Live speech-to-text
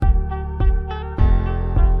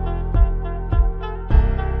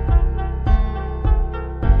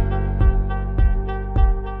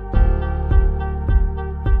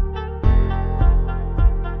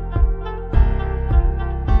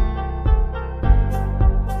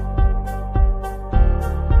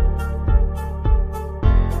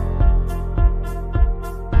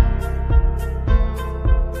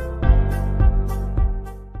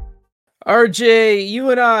RJ, you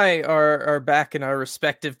and I are back in our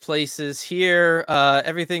respective places here.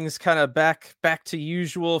 Everything's kind of back to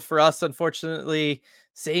usual for us. Unfortunately,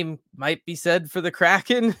 same might be said for the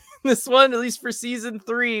Kraken. This one, at least for season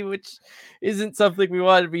 3, which isn't something we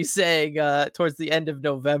want to be saying towards the end of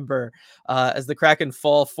November, as the Kraken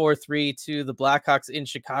fall 4-3 to the Blackhawks in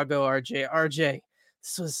Chicago. RJ,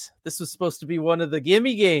 this was supposed to be one of the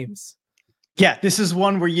gimme games. Yeah, this is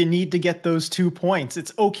one where you need to get those 2 points.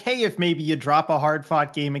 It's okay if maybe you drop a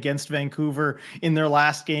hard-fought game against Vancouver in their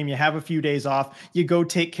last game. You have a few days off. You go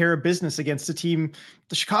take care of business against a team,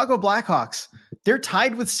 the Chicago Blackhawks. They're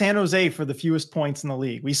tied with San Jose for the fewest points in the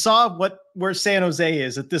league. We saw where San Jose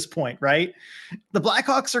is at this point, right? The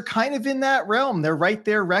Blackhawks are kind of in that realm. They're right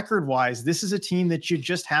there record-wise. This is a team that you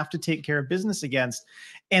just have to take care of business against.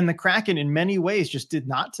 And the Kraken, in many ways, just did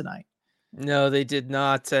not tonight. No, they did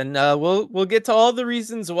not, and we'll get to all the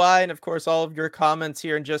reasons why, and of course all of your comments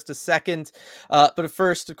here in just a second. But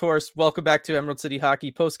first, of course, welcome back to Emerald City Hockey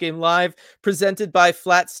Postgame Live, presented by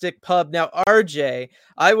Flat Stick Pub. Now, RJ,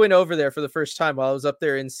 I went over there for the first time while I was up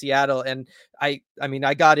there in Seattle, and I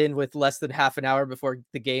got in with less than half an hour before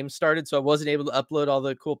the game started, so I wasn't able to upload all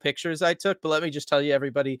the cool pictures I took. But let me just tell you,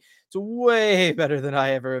 everybody, it's way better than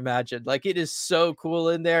I ever imagined. Like, it is so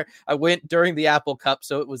cool in there. I went during the Apple Cup,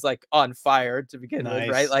 so it was like on fire to begin with,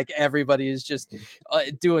 right? Like, everybody is just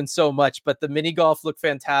doing so much. But the mini golf looked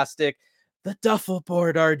fantastic. The duffel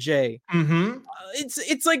board, RJ. Mm-hmm.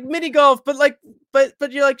 It's like mini golf, but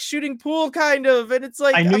you're like shooting pool kind of, and it's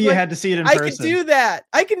like I knew you had to see it in person.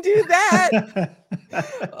 I can do that.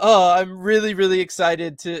 Oh, I'm really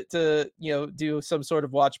excited to do some sort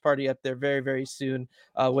of watch party up there very, very soon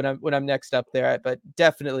when I'm next up there. But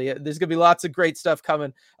definitely there's gonna be lots of great stuff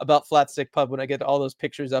coming about Flat Stick Pub when I get all those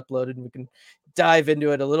pictures uploaded, and we can dive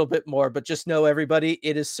into it a little bit more. But just know, everybody,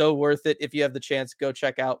 it is so worth it. If you have the chance, go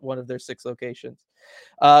check out one of their 6 locations.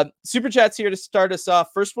 Super chats here to start us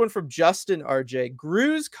off. First one from Justin. RJ,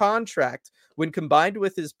 Gru's contract, when combined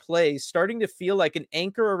with his play, starting to feel like an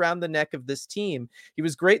anchor around the neck of this team. He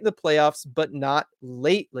was great in the playoffs, but not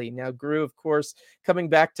lately. Now, Gru, of course, coming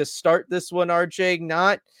back to start this one, RJ,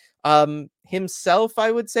 not himself,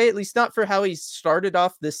 I would say, at least not for how he started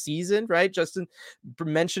off this season, right? Justin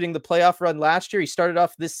mentioning the playoff run last year, he started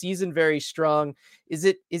off this season very strong. Is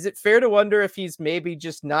it fair to wonder if he's maybe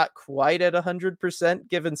just not quite at 100%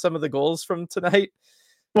 given some of the goals from tonight?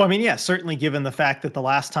 Well, I mean, yeah, certainly given the fact that the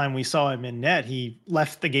last time we saw him in net, he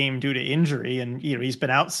left the game due to injury, and he's been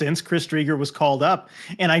out since. Chris Drieger was called up,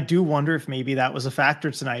 and I do wonder if maybe that was a factor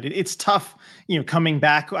tonight. It's tough, coming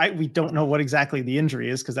back. We don't know what exactly the injury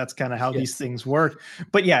is, because that's kind of how these things work.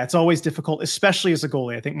 But yeah, it's always difficult, especially as a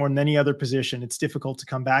goalie. I think more than any other position, it's difficult to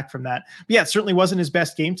come back from that. But yeah, it certainly wasn't his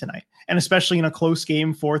best game tonight, and especially in a close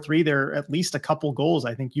game, 4-3, there are at least a couple goals.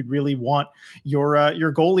 I think you'd really want your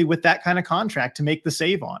goalie with that kind of contract to make the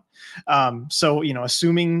save on. So,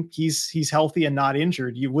 assuming he's healthy and not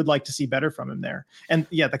injured, you would like to see better from him there. And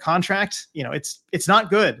yeah, the contract, it's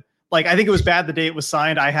not good. Like, I think it was bad the day it was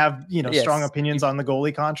signed. I have, strong opinions on the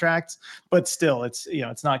goalie contracts, but still it's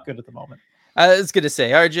not good at the moment. I was going to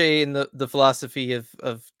say, RJ, in the philosophy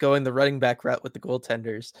of going the running back route with the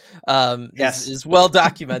goaltenders, is well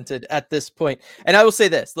documented at this point. And I will say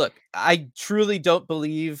this, look, I truly don't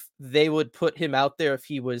believe they would put him out there if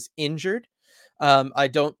he was injured. I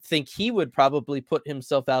don't think he would probably put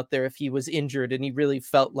himself out there if he was injured and he really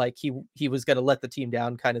felt like he was going to let the team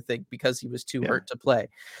down kind of thing because he was too hurt to play.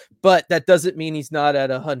 But that doesn't mean he's not at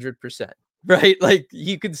 100%, right? Like,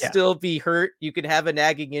 you could still be hurt. You could have a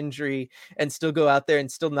nagging injury and still go out there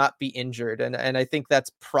and still not be injured. And I think that's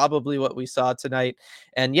probably what we saw tonight.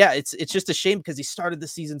 And yeah, it's just a shame because he started the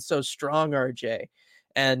season so strong, RJ.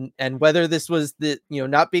 And whether this was the,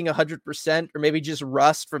 not being 100% or maybe just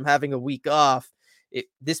rust from having a week off,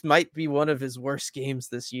 this might be one of his worst games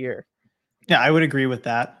this year. Yeah, I would agree with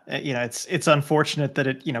that. It's unfortunate that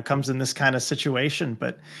it, comes in this kind of situation,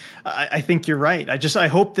 but I think you're right. I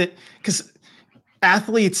hope that, because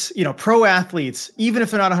athletes, pro athletes, even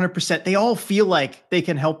if they're not 100%, they all feel like they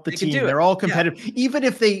can help the team. They're all competitive. Yeah. Even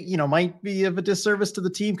if they, might be of a disservice to the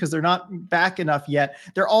team because they're not back enough yet,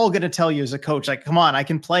 they're all going to tell you as a coach, like, come on, I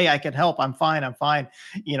can play, I can help, I'm fine.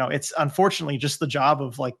 It's unfortunately just the job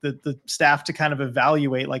of like the staff to kind of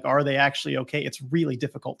evaluate, like, are they actually okay? It's really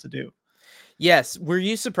difficult to do. Yes. Were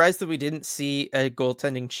you surprised that we didn't see a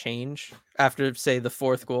goaltending change after, say, the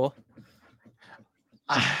 4th goal?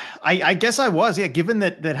 I guess I was, yeah. Given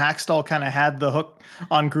that Hackstall kind of had the hook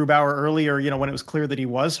on Grubauer earlier, when it was clear that he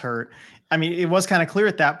was hurt. I mean, it was kind of clear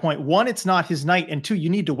at that point. One, it's not his night, and two, you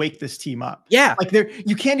need to wake this team up. Yeah. Like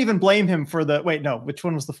you can't even blame him for the wait. No, which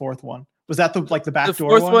one was the fourth one? Was that the backdoor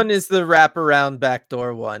fourth one? one is the wraparound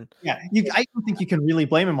backdoor one. Yeah, I don't think you can really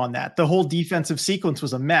blame him on that. The whole defensive sequence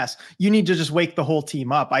was a mess. You need to just wake the whole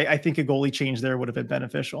team up. I think a goalie change there would have been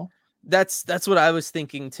beneficial. That's what I was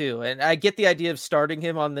thinking too. And I get the idea of starting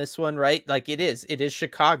him on this one, right? Like it is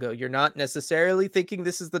Chicago. You're not necessarily thinking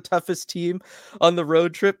this is the toughest team on the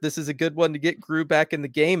road trip. This is a good one to get Gru back in the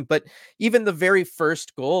game. But even the very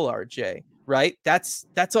first goal, RJ, right? That's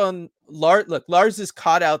on Lars. Look, Lars is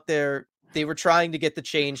caught out there. They were trying to get the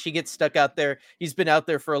change. He gets stuck out there. He's been out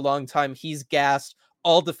there for a long time. He's gassed.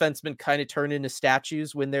 All defensemen kind of turn into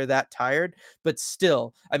statues when they're that tired, but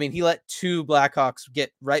still, I mean, he let two Blackhawks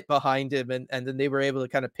get right behind him, and then they were able to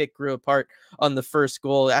kind of pick Gru apart on the first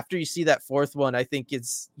goal. After you see that fourth one, I think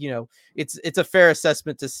it's a fair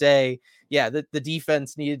assessment to say, yeah, the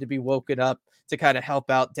defense needed to be woken up to kind of help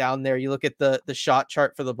out down there. You look at the shot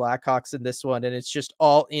chart for the Blackhawks in this one, and it's just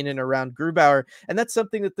all in and around Grubauer, and that's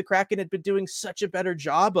something that the Kraken had been doing such a better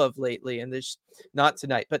job of lately, and there's not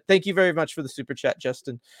tonight. But thank you very much for the super chat,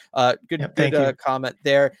 Justin. Good comment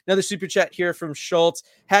there. Another super chat here from Schultz.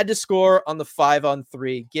 Had to score on the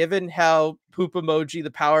 5-on-3. Given how poop emoji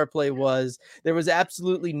the power play was, there was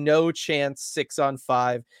absolutely no chance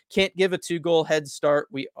 6-on-5. Can't give a 2-goal head start.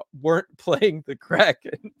 We weren't playing the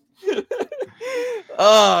Kraken.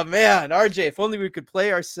 Oh man, RJ, if only we could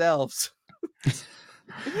play ourselves.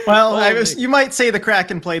 Well, you might say the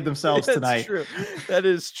Kraken played themselves tonight. True. That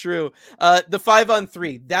is true. The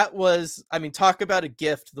 5-on-3, that was, I mean, talk about a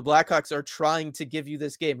gift. The Blackhawks are trying to give you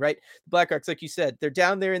this game, right? The Blackhawks, like you said, they're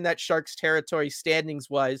down there in that Sharks territory standings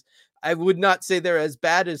wise. I would not say they're as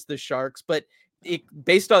bad as the Sharks, but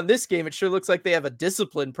based on this game, it sure looks like they have a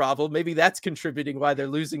discipline problem. Maybe that's contributing why they're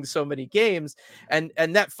losing so many games. And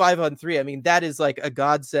that 5-on-3, I mean, that is like a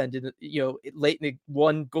godsend in, late in a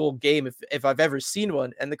 1-goal game, if I've ever seen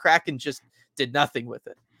one. And the Kraken just did nothing with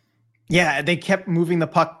it. Yeah, they kept moving the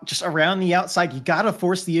puck just around the outside. You got to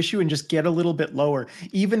force the issue and just get a little bit lower,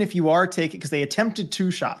 even if you are taking, because they attempted 2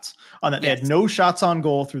 shots on that. Yes. They had no shots on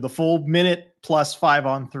goal through the full minute plus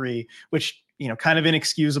 5-on-3, which, kind of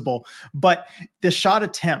inexcusable. But the shot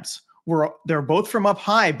attempts they're both from up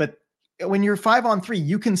high, but when you're 5-on-3,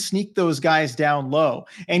 you can sneak those guys down low.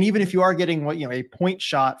 And even if you are getting a point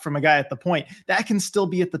shot from a guy at the point, that can still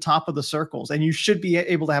be at the top of the circles. And you should be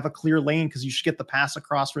able to have a clear lane because you should get the pass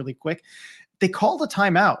across really quick. They called a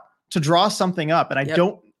timeout to draw something up. And I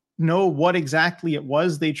don't know what exactly it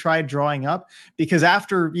was they tried drawing up, because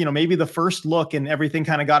after, maybe the first look and everything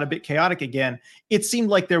kind of got a bit chaotic again, it seemed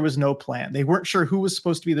like there was no plan. They weren't sure who was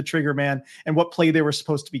supposed to be the trigger man and what play they were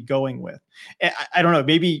supposed to be going with. I don't know.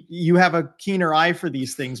 Maybe you have a keener eye for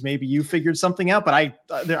these things. Maybe you figured something out, but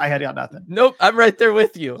I had nothing. Nope. I'm right there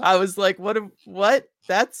with you. I was like, what?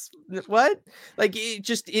 That's what? Like,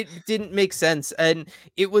 it didn't make sense. And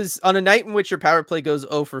it was on a night in which your power play goes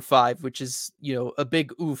 0 for 5, which is, a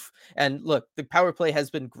big oof. And look, the power play has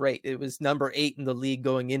been great. It was number 8 in the league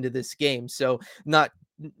going into this game. So not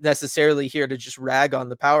necessarily here to just rag on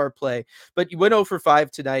the power play, but you went 0 for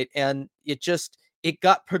 5 tonight, and it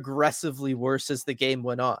got progressively worse as the game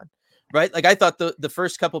went on. Right? Like, I thought the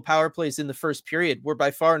first couple power plays in the first period were by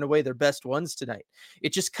far and away their best ones tonight.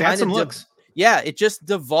 It just kind of looks. Yeah, it just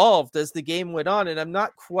devolved as the game went on, and I'm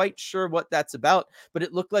not quite sure what that's about, but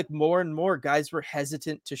it looked like more and more guys were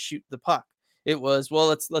hesitant to shoot the puck. It was, well,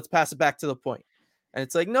 let's pass it back to the point. And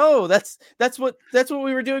it's like, no, that's what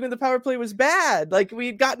we were doing when the power play was bad. Like,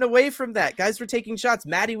 we'd gotten away from that. Guys were taking shots.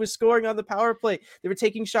 Maddie was scoring on the power play. They were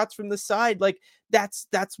taking shots from the side. Like, that's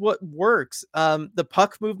what works. The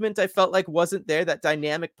puck movement, I felt like, wasn't there. That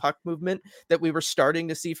dynamic puck movement that we were starting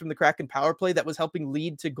to see from the Kraken power play that was helping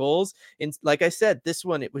lead to goals. And like I said, this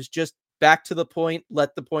one, it was just back to the point,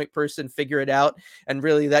 let the point person figure it out. And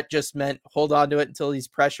really that just meant hold on to it until he's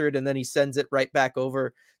pressured, and then he sends it right back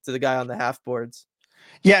over to the guy on the half boards.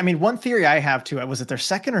 Yeah, I mean, one theory I have too, was it their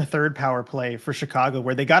second or third power play for Chicago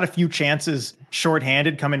where they got a few chances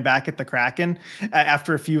shorthanded coming back at the Kraken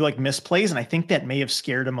after a few misplays, and I think that may have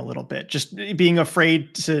scared them a little bit, just being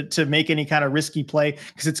afraid to make any kind of risky play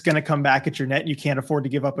because it's going to come back at your net and you can't afford to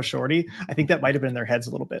give up a shorty. I think that might have been in their heads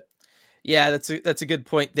a little bit. Yeah, that's a good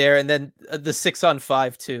point there. And then the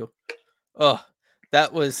 6-on-5 too. Oh,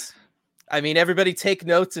 that was. I mean, everybody take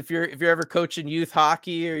notes if you're ever coaching youth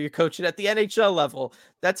hockey or you're coaching at the NHL level.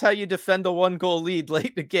 That's how you defend a 1-goal lead late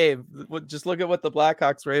in the game. Just look at what the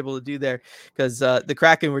Blackhawks were able to do there, because the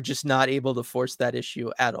Kraken were just not able to force that issue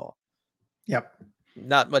at all. Yep.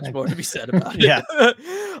 Not much more to be said about Yeah.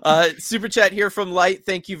 it. Super chat here from Light.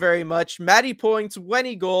 Thank you very much. Matty points,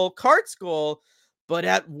 Wenny goal, Cart's goal, but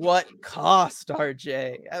at what cost,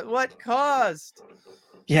 RJ? At what cost?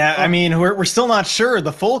 Yeah, I mean, we're still not sure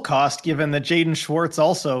the full cost, given that Jaden Schwartz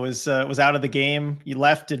also was out of the game. He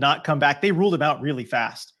left, did not come back. They ruled him out really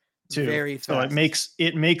fast, too. Very fast. So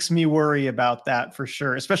it makes me worry about that for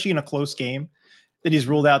sure, especially in a close game that he's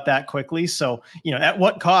ruled out that quickly. So, at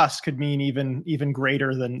what cost could mean even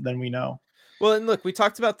greater than we know. Well, and look, we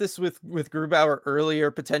talked about this with Grubauer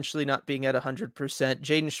earlier, potentially not being at 100%.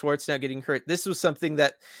 Jaden Schwartz now getting hurt. This was something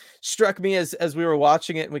that struck me as we were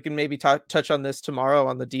watching it, and we can maybe touch on this tomorrow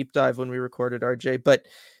on the deep dive when we recorded, RJ. But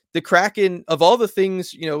the Kraken, of all the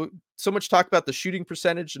things, so much talk about the shooting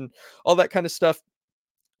percentage and all that kind of stuff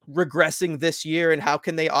regressing this year, and how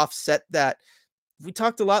can they offset that? We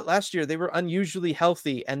talked a lot last year. They were unusually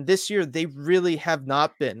healthy, and this year they really have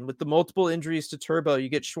not been. With the multiple injuries to Turbo, you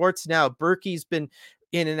get Schwartz now. Berkey's been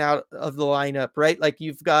in and out of the lineup, right? Like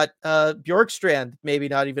you've got Bjorkstrand, maybe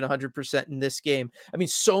not even 100% in this game. I mean,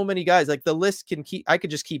 so many guys. Like the list I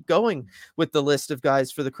could just keep going with the list of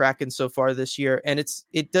guys for the Kraken so far this year, and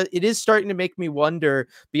it is starting to make me wonder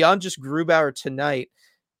beyond just Grubauer tonight.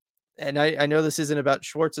 And I know this isn't about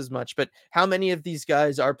Schwartz as much, but how many of these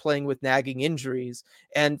guys are playing with nagging injuries?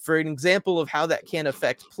 And for an example of how that can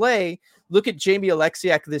affect play, look at Jamie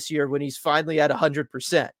Alexiak this year when he's finally at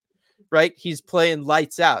 100%. Right? He's playing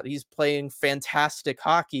lights out. He's playing fantastic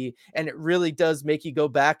hockey. And it really does make you go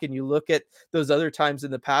back and you look at those other times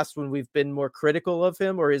in the past when we've been more critical of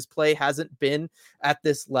him or his play hasn't been at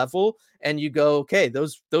this level. And you go, okay,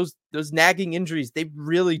 those nagging injuries, they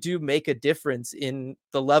really do make a difference in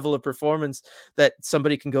the level of performance that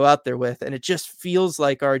somebody can go out there with. And it just feels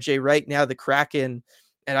like, RJ, right now, the Kraken,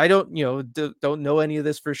 and I don't know any of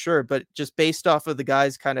this for sure, but just based off of the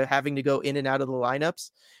guys kind of having to go in and out of the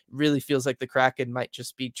lineups, really feels like the Kraken might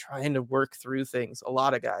just be trying to work through things. A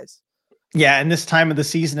lot of guys. Yeah, and this time of the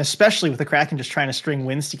season, especially with the Kraken just trying to string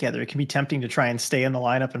wins together, it can be tempting to try and stay in the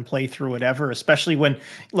lineup and play through whatever, especially when,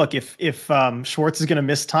 look, if Schwartz is going to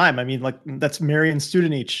miss time, I mean, like that's Marian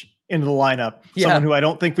Studenic into the lineup, someone who I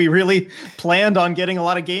don't think we really planned on getting a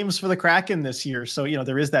lot of games for the Kraken this year. So,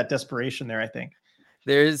 there is that desperation there, I think.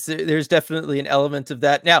 There's definitely an element of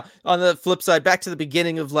that. Now, on the flip side, back to the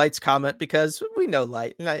beginning of Light's comment, because we know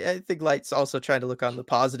Light, and I think Light's also trying to look on the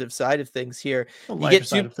positive side of things here. The lighter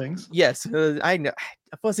side of things. Yes, I know.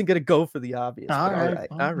 I wasn't going to go for the obvious.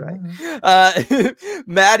 All right.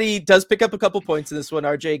 Matty does pick up a couple points in this one.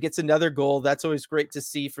 RJ gets another goal. That's always great to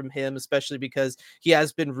see from him, especially because he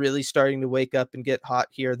has been really starting to wake up and get hot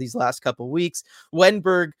here these last couple weeks.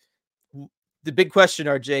 Wenberg, the big question,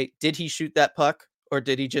 RJ, did he shoot that puck? Or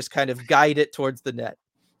did he just kind of guide it towards the net?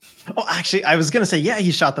 Oh, actually, I was going to say, yeah, he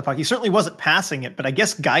shot the puck. He certainly wasn't passing it, but I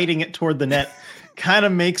guess guiding it toward the net kind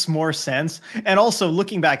of makes more sense. And also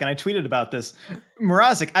looking back, and I tweeted about this,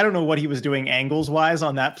 Mrazek, I don't know what he was doing angles-wise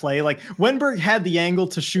on that play. Like, Wenberg had the angle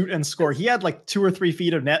to shoot and score. He had like 2 or 3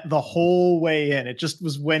 feet of net the whole way in. It just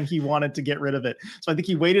was when he wanted to get rid of it. So I think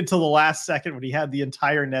he waited till the last second when he had the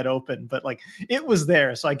entire net open. But like, it was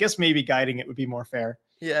there. So I guess maybe guiding it would be more fair.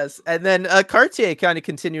 Yes. And then Cartier kind of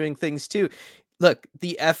continuing things too. Look,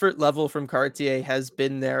 the effort level from Cartier has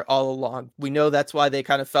been there all along. We know that's why they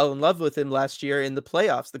kind of fell in love with him last year in the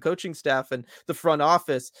playoffs, the coaching staff and the front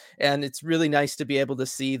office. And it's really nice to be able to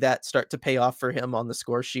see that start to pay off for him on the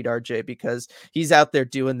score sheet, RJ, because he's out there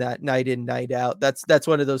doing that night in, night out. That's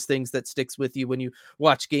one of those things that sticks with you when you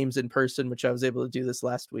watch games in person, which I was able to do this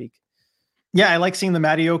last week. Yeah, I like seeing the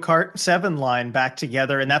Mario Kart 7 line back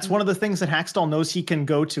together, and that's one of the things that Hackstall knows he can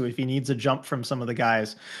go to if he needs a jump from some of the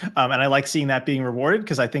guys. And I like seeing that being rewarded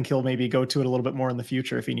because I think he'll maybe go to it a little bit more in the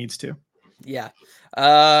future if he needs to. Yeah.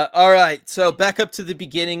 All right. So back up to the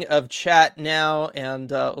beginning of chat now,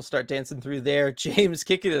 and we'll start dancing through there. James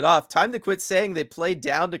kicking it off. Time to quit saying they played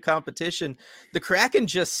down to competition. The Kraken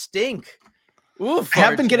just stink. Oof, I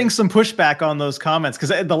have been getting some pushback on those comments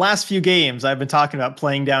because the last few games I've been talking about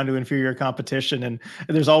playing down to inferior competition, and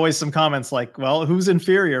there's always some comments like, well, who's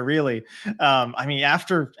inferior really? I mean,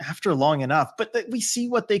 after long enough, but we see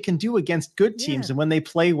what they can do against good teams and when they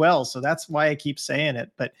play well. So that's why I keep saying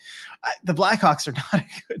it. But the Blackhawks are not a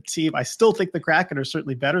good team. I still think the Kraken are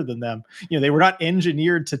certainly better than them. They were not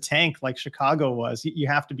engineered to tank like Chicago was. You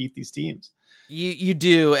have to beat these teams. You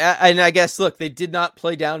do. And I guess, look, they did not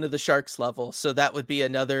play down to the Sharks level. So that would be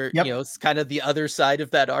another, it's kind of the other side of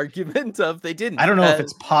that argument of they didn't. I don't know if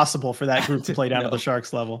it's possible for that group to play down to the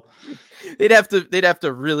Sharks level. They'd have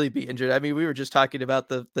to really be injured. I mean, we were just talking about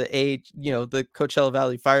the age, the Coachella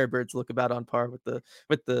Valley Firebirds look about on par with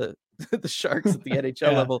the the Sharks at the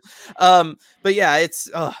NHL Yeah. level. But yeah, it's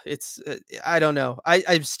I don't know.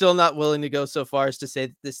 I'm still not willing to go so far as to say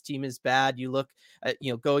that this team is bad. You look at,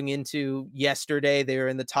 going into yesterday, they were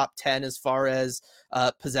in the top 10 as far as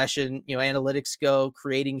possession, analytics go,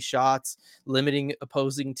 creating shots, limiting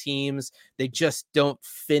opposing teams. They just don't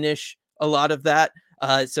finish a lot of that.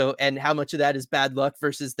 And how much of that is bad luck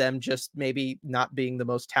versus them just maybe not being the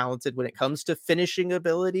most talented when it comes to finishing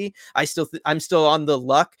ability? I'm still on the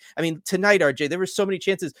luck. I mean, tonight, RJ, there were so many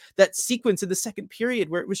chances. That sequence in the second period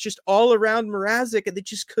where it was just all around Mrazek and they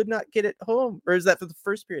just could not get it home. Or is that for the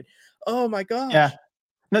first period? Oh my gosh. Yeah.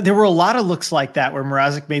 No, there were a lot of looks like that where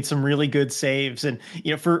Mrazek made some really good saves, and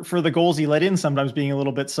for the goals he let in, sometimes being a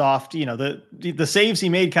little bit soft. The saves he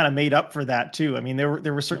made kind of made up for that too. I mean, there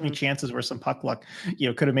were certainly chances where some puck luck,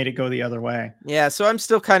 could have made it go the other way. Yeah, so I'm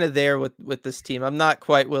still kind of there with this team. I'm not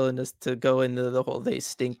quite willing to go into the whole they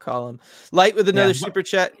stink column. Light with another super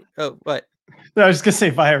chat. Oh, what? No, I was just gonna say,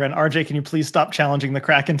 Byron, RJ, can you please stop challenging the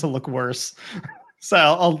Kraken to look worse? So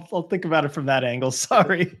I'll think about it from that angle.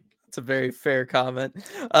 Sorry. It's a very fair comment.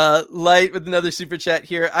 Light with another super chat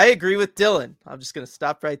here. I agree with Dylan. I'm just going to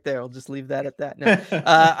stop right there. I'll just leave that at that. No.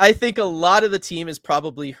 I think a lot of the team is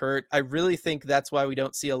probably hurt. I really think that's why we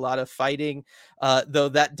don't see a lot of fighting. Though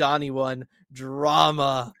that Donnie one,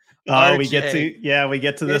 drama. Oh, RJ, we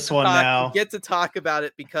get to this one now. We get to talk about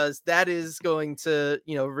it because that is going to,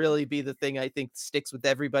 really be the thing I think sticks with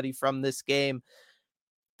everybody from this game.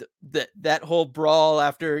 That whole brawl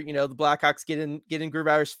after the Blackhawks get in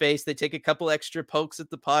Grubauer's face, they take a couple extra pokes at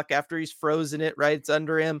the puck after he's frozen it right, it's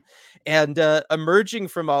under him, and emerging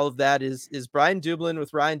from all of that is Brian Dumoulin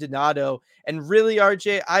with Ryan Donato. And really,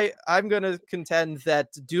 RJ, I'm gonna contend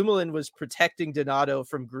that Dumoulin was protecting Donato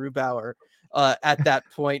from Grubauer at that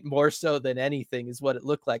point more so than anything, is what it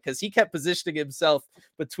looked like, because he kept positioning himself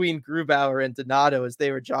between Grubauer and Donato as they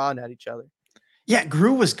were jawing at each other. Yeah,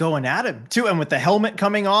 Gru was going at him too, and with the helmet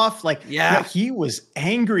coming off, he was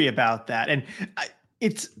angry about that. And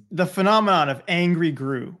it's the phenomenon of angry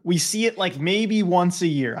Gru. We see it like maybe once a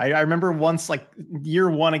year. I remember once, like year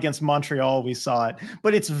one against Montreal, we saw it,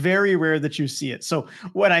 but it's very rare that you see it. So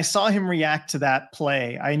when I saw him react to that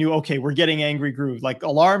play, I knew, okay, we're getting angry Gru. Like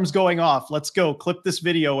alarms going off. Let's go clip this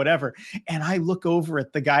video, whatever. And I look over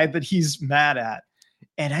at the guy that he's mad at,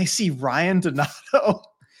 and I see Ryan Donato.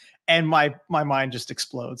 And my mind just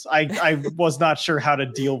explodes. I was not sure how to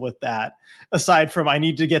deal with that, aside from I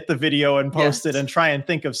need to get the video and post it and try and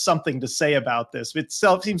think of something to say about this. It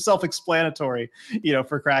seems self-explanatory,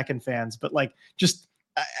 for Kraken fans. But just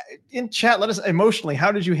in chat, let us emotionally, how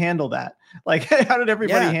did you handle that? Like, how did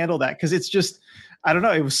everybody handle that? Because it's just, I don't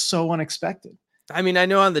know, it was so unexpected. I mean, I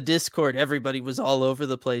know on the Discord, everybody was all over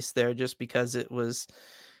the place there just because it was...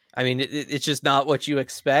 I mean, it's just not what you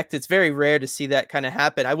expect. It's very rare to see that kind of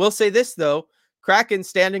happen. I will say this, though. Kraken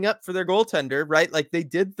standing up for their goaltender, right? Like they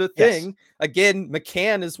did the thing. Yes. Again,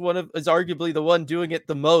 McCann is arguably the one doing it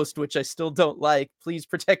the most, which I still don't like. Please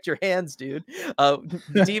protect your hands, dude.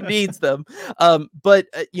 The team needs them. But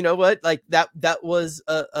you know what? Like that was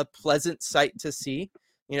a pleasant sight to see.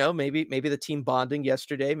 Maybe the team bonding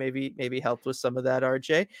yesterday, maybe helped with some of that,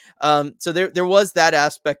 RJ. So there was that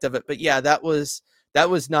aspect of it. But yeah, that was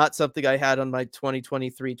not something I had on my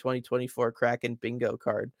 2023-2024 Kraken bingo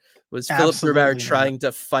card. Was Philip Grubauer trying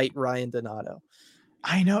to fight Ryan Donato.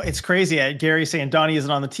 I know, it's crazy. Gary saying Donnie isn't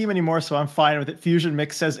on the team anymore, so I'm fine with it. Fusion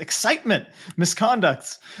Mix says excitement,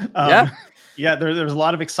 misconducts. Yeah, there's a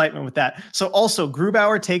lot of excitement with that. So also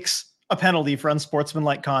Grubauer takes a penalty for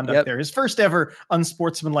unsportsmanlike conduct there. His first ever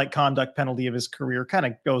unsportsmanlike conduct penalty of his career. Kind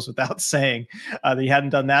of goes without saying that he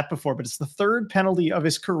hadn't done that before, but it's the third penalty of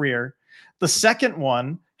his career. The second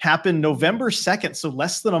one happened November 2nd, so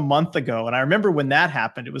less than a month ago. And I remember when that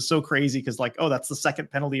happened, it was so crazy because that's the second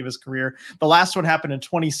penalty of his career. The last one happened in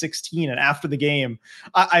 2016. And after the game,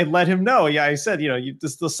 I let him know. Yeah, I said,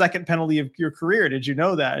 this is the second penalty of your career. Did you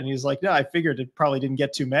know that? And he's like, no, I figured it probably didn't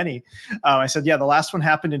get too many. I said, yeah, the last one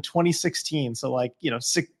happened in 2016. So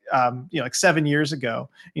 7 years ago.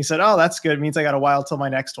 And he said, oh, that's good. It means I got a while till my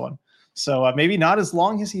next one. So maybe not as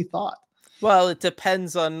long as he thought. Well, it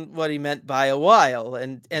depends on what he meant by a while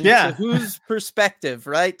and to whose perspective,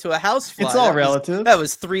 right? To a housefly. It's all relative. That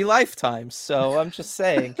was 3 lifetimes. So I'm just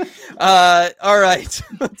saying. All right.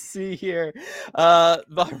 Let's see here.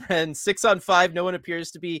 Bahrain, 6-on-5. No one appears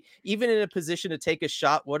to be even in a position to take a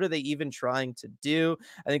shot. What are they even trying to do?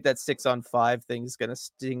 I think that 6-on-5 thing is going to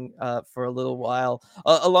sting for a little while.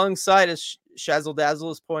 Alongside us, Shazzle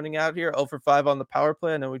Dazzle is pointing out here, 0 for 5 on the power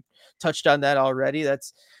play. I know we touched on that already.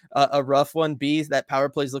 That's a rough one. B, that power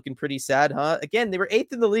play is looking pretty sad, huh? Again, they were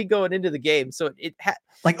 8th in the league going into the game, so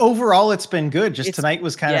like overall it's been good. Just tonight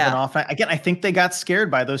was kind of an off night. Again, I think they got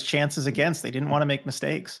scared by those chances against. They didn't want to make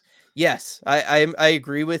mistakes. Yes, I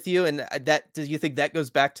agree with you. And do you think that goes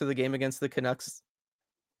back to the game against the Canucks?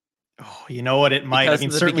 Oh, you know what? It might. I mean,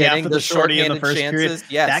 certainly after the shorty in the first period,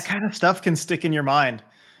 that kind of stuff can stick in your mind.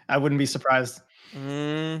 I wouldn't be surprised.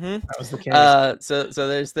 Mm-hmm. That was the case. So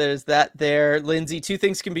there's that there. Lindsay, 2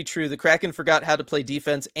 things can be true. The Kraken forgot how to play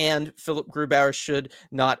defense, and Philip Grubauer should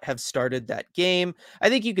not have started that game. I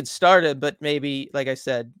think you could start it, but maybe, like I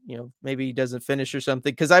said, maybe he doesn't finish or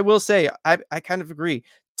something. Because I will say, I kind of agree.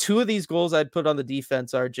 2 of these goals I'd put on the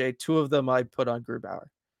defense, RJ. 2 of them I'd put on Grubauer.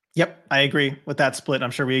 Yep, I agree with that split.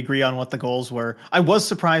 I'm sure we agree on what the goals were. I was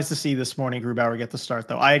surprised to see this morning Grubauer get the start,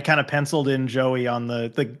 though. I had kind of penciled in Joey on the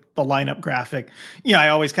lineup graphic. I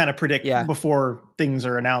always kind of predict before things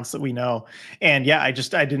are announced that we know. And I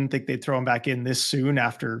didn't think they'd throw him back in this soon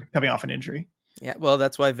after coming off an injury. Yeah, well,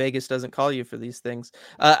 that's why Vegas doesn't call you for these things.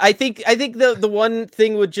 I think the one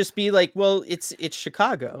thing would just be like, well, it's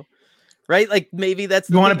Chicago. Right? Like maybe that's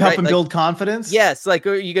you want to help him build confidence. Yes. Like,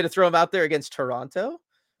 are you going to throw him out there against Toronto?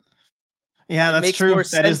 Yeah, that's true.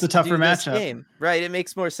 That is the tougher matchup. Game, right? It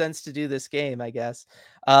makes more sense to do this game, I guess.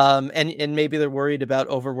 And maybe they're worried about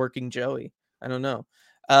overworking Joey. I don't know.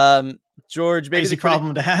 George, maybe crazy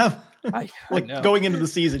problem to have. I know. Going into the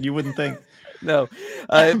season, you wouldn't think. No,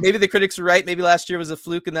 maybe the critics are right. Maybe last year was a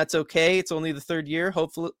fluke, and that's okay. It's only the 3rd year.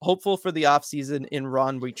 Hopeful for the offseason. In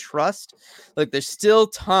Ron, we trust. Like, there's still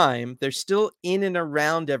time. They're still in and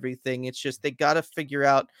around everything. It's just they got to figure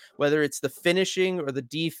out whether it's the finishing or the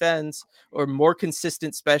defense or more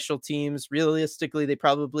consistent special teams. Realistically, they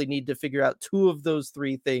probably need to figure out 2 of those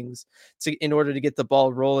 3 things in order to get the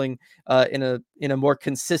ball rolling in a more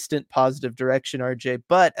consistent, positive direction, RJ.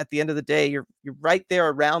 But at the end of the day, you're right there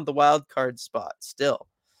around the wild card spot still.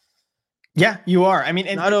 Yeah, you are. I mean,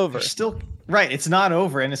 and not over. Still, right. It's not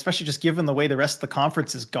over. And especially just given the way the rest of the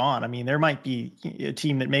conference is gone. I mean, there might be a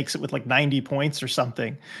team that makes it with like 90 points or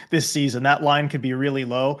something this season. That line could be really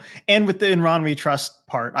low. And with the Enron we trust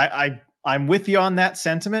part, I'm with you on that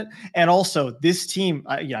sentiment. And also this team,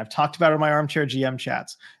 I've talked about it in my armchair GM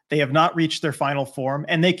chats. They have not reached their final form,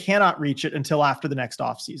 and they cannot reach it until after the next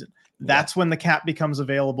offseason. That's when the cap becomes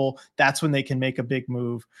available. That's when they can make a big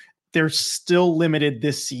move. They're still limited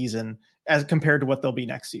this season as compared to what they'll be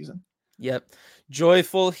next season. Yep.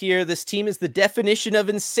 Joyful here. This team is the definition of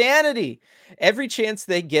insanity. Every chance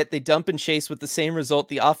they get, they dump and chase with the same result.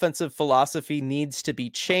 The offensive philosophy needs to be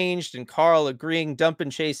changed, and Carl agreeing dump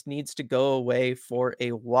and chase needs to go away for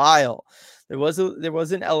a while. There was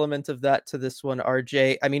an element of that to this one,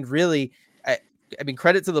 RJ. I mean, really, I mean,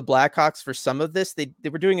 credit to the Blackhawks for some of this. They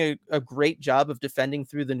were doing a great job of defending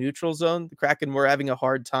through the neutral zone. The Kraken were having a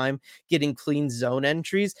hard time getting clean zone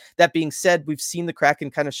entries. That being said, we've seen the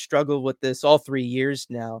Kraken kind of struggle with this all 3 years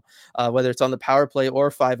now, whether it's on the power play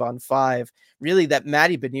or 5-on-5. Really, that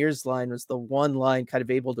Matty Beniers line was the one line kind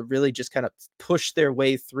of able to really just kind of push their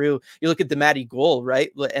way through. You look at the Matty goal,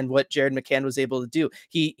 right? And what Jared McCann was able to do.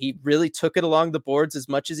 He really took it along the boards as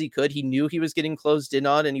much as he could. He knew he was getting closed in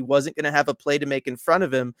on, and he wasn't going to have a play to make in front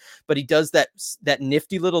of him, but he does that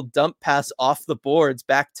nifty little dump pass off the boards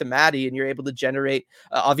back to Matty, and you're able to generate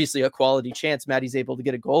obviously a quality chance. Matty's able to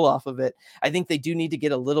get a goal off of it. I think they do need to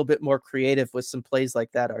get a little bit more creative with some plays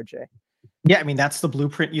like that, RJ. Yeah, I mean, that's the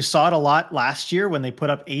blueprint. You saw it a lot last year when they put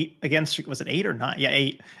up 8 against, was it 8 or 9? Yeah,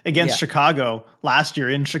 8 against Chicago last year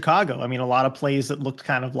in Chicago. I mean, a lot of plays that looked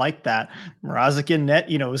kind of like that. Mrazek in net,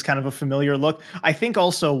 was kind of a familiar look. I think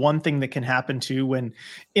also one thing that can happen too, when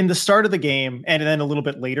in the start of the game and then a little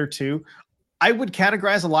bit later too, I would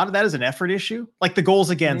categorize a lot of that as an effort issue, like the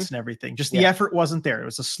goals against and everything. Just the effort wasn't there. It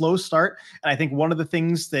was a slow start. And I think one of the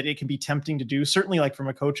things that it can be tempting to do, certainly like from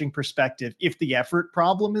a coaching perspective, if the effort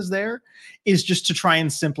problem is there, is just to try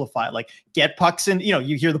and simplify, like get pucks in,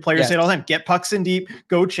 you hear the players say it all the time, get pucks in deep,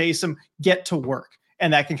 go chase them, get to work.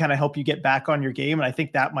 And that can kind of help you get back on your game. And I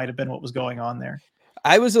think that might've been what was going on there.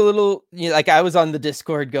 I was a little, I was on the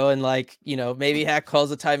Discord going like, maybe Hack calls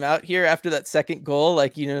a timeout here after that second goal,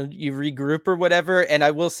 like, you regroup or whatever. And I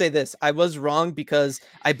will say this, I was wrong because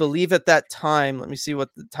I believe at that time, let me see what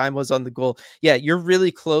the time was on the goal. Yeah, you're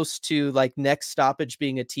really close to like next stoppage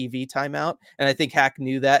being a TV timeout. And I think Hack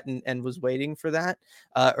knew that and was waiting for that,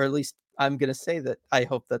 or at least I'm going to say that I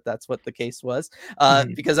hope that that's what the case was,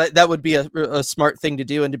 Mhm. because that would be a smart thing to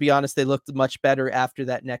do. And to be honest, they looked much better after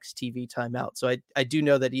that next TV timeout. So I do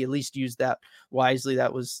know that he at least used that wisely.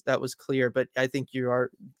 That was clear, but I think you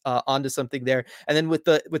are onto something there. And then with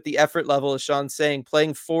the effort level, as Sean's saying,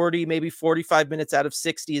 playing 40, maybe 45 minutes out of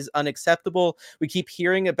 60 is unacceptable. We keep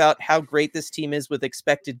hearing about how great this team is with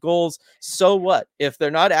expected goals. So what? If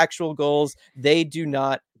they're not actual goals, they do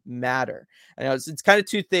not matter. I know it's kind of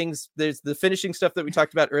two things. There's the finishing stuff that we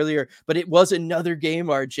talked about earlier, but it was another game,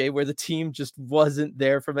 RJ, where the team just wasn't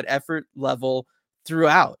there from an effort level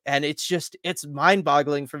throughout. And it's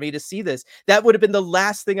mind-boggling for me to see this. That would have been the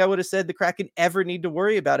last thing I would have said the Kraken ever need to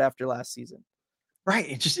worry about after last season.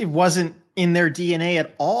 Right. It wasn't in their DNA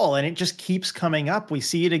at all. And it just keeps coming up. We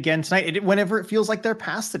see it again tonight. Whenever it feels like they're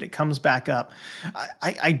past it, it comes back up.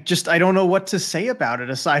 I don't know what to say about it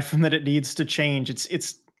aside from that it needs to change.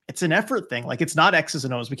 It's an effort thing. Like, it's not X's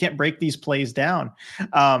and O's. We can't break these plays down.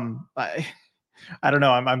 I don't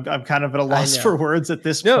know. I'm kind of at a loss for words at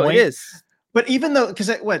this point. No, it is. But even though, because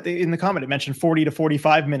in the comment it mentioned 40 to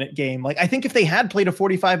 45 minute game. Like, I think if they had played a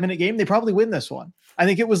 45-minute game, they probably win this one. I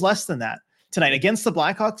think it was less than that. Tonight against the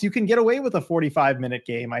Blackhawks, you can get away with a 45-minute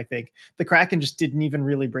game. I think the Kraken just didn't even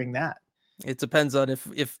really bring that. It depends on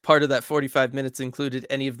if part of that 45 minutes included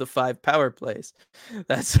any of the 5 power plays.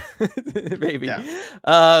 That's maybe.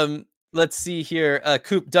 Yeah. Let's see here.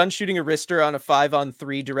 Coop done shooting a wrister on a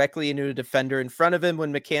 5-on-3 directly into a defender in front of him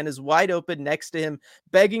when McCann is wide open next to him,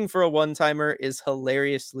 begging for a one-timer is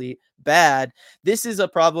hilariously bad. This is a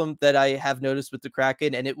problem that I have noticed with the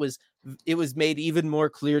Kraken, and it was made even more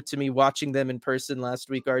clear to me watching them in person last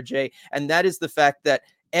week, RJ, and that is the fact that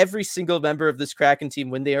every single member of this Kraken team,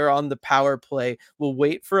 when they are on the power play, will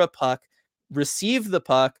wait for a puck, receive the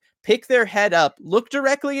puck, pick their head up, look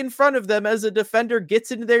directly in front of them as a defender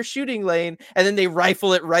gets into their shooting lane, and then they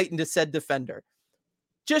rifle it right into said defender.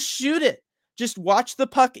 Just shoot it. Just watch the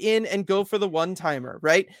puck in and go for the one-timer,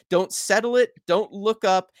 right? Don't settle it. Don't look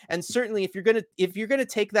up. And certainly if you're going to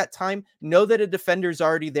take that time, know that a defender's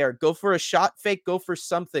already there. Go for a shot fake, go for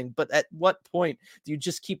something. But at what point do you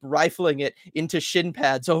just keep rifling it into shin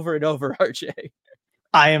pads over and over, RJ?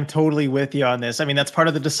 I am totally with you on this. I mean, that's part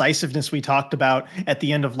of the decisiveness we talked about at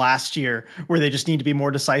the end of last year, where they just need to be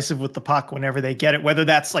more decisive with the puck whenever they get it, whether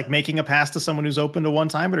that's like making a pass to someone who's open to one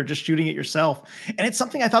time or just shooting it yourself. And it's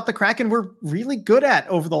something I thought the Kraken were really good at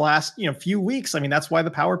over the last few weeks. I mean, that's why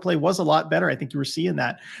the power play was a lot better. I think you were seeing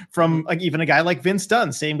that from even a guy like Vince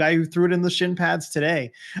Dunn, same guy who threw it in the shin pads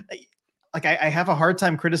today. Like, I have a hard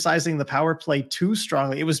time criticizing the power play too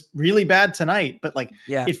strongly. It was really bad tonight, but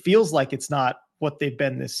it feels like it's not what they've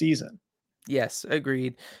been this season. Yes,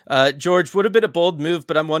 agreed. George, would have been a bold move,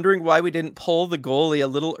 but I'm wondering why we didn't pull the goalie a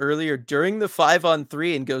little earlier during the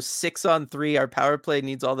 5-on-3 and go 6-on-3. Our power play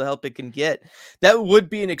needs all the help it can get. That would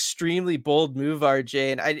be an extremely bold move,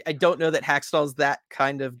 RJ. And I don't know that Hackstall's that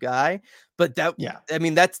kind of guy, but I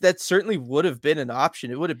mean, that certainly would have been an option.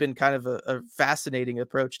 It would have been kind of a fascinating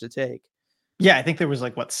approach to take. Yeah, I think there was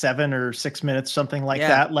 7 or 6 minutes, something like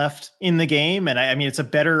that left in the game. And I mean, it's a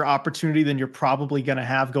better opportunity than you're probably going to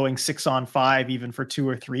have going 6-on-5, even for 2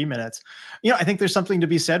 or 3 minutes. I think there's something to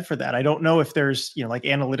be said for that. I don't know if there's,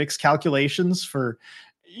 analytics calculations for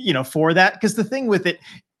that. Because the thing with it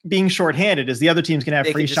being shorthanded is the other team's going to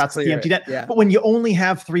have free shots at the empty net. Yeah. But when you only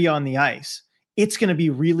have 3 on the ice, it's going to be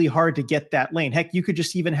really hard to get that lane. Heck, you could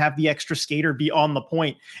just even have the extra skater be on the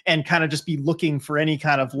point and kind of just be looking for any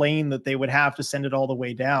kind of lane that they would have to send it all the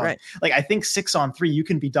way down. Right. I think 6-on-3, you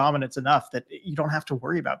can be dominant enough that you don't have to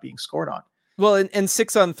worry about being scored on. Well, and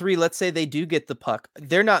 6-on-3, let's say they do get the puck.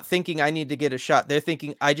 They're not thinking I need to get a shot. They're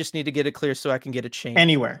thinking I just need to get it clear so I can get a change.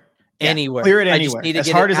 Anywhere. Anywhere. Clear it anywhere. I just need to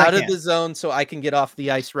get it out of the zone so I can get off the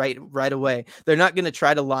ice right away. They're not going to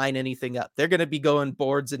try to line anything up. They're going to be going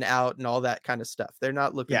boards and out and all that kind of stuff. They're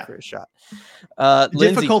not looking for a shot. The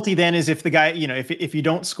difficulty then is if the guy, if you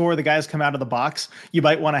don't score, the guys come out of the box, you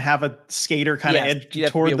might want to have a skater kind of edge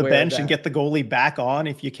toward the bench and get the goalie back on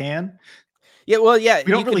if you can. Yeah, well, yeah.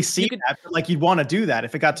 We don't really see that, but you'd want to do that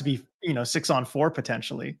if it got to be, 6-on-4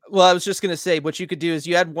 potentially. Well, I was just going to say, what you could do is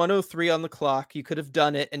you had 1:03 on the clock. You could have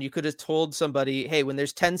done it, and you could have told somebody, hey, when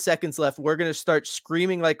there's 10 seconds left, we're going to start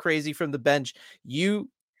screaming like crazy from the bench. You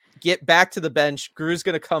get back to the bench. Gru's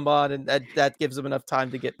going to come on, and that gives them enough time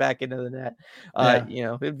to get back into the net.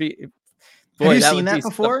 It'd be. Boy, have you seen that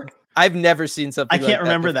before? I've never seen something. I can't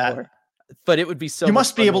remember that. But it would be so. You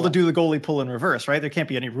must be able to do the goalie pull in reverse, right? There can't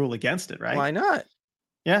be any rule against it, right? Why not?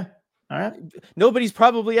 Yeah. All right. Nobody's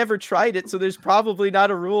probably ever tried it, so there's probably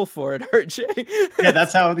not a rule for it, RJ. Yeah,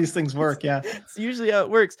 that's how these things work. Yeah. It's usually how it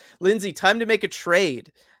works. Lindsay, time to make a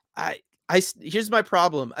trade. Here's my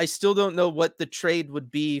problem. I still don't know what the trade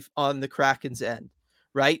would be on the Kraken's end,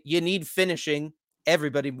 right? You need finishing.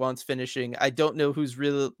 Everybody wants finishing. I don't know who's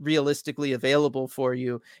realistically available for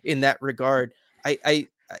you in that regard. The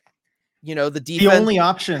The defense. only I,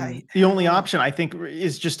 option, I the don't only know. option I think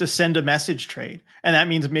is just to send a message trade. And that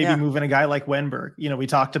means maybe Yeah. moving a guy like Wenberg. We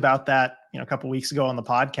talked about that, a couple of weeks ago on the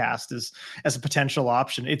podcast as a potential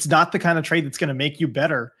option. It's not the kind of trade that's going to make you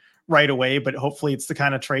better right away, but hopefully it's the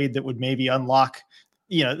kind of trade that would maybe unlock,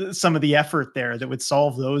 some of the effort there that would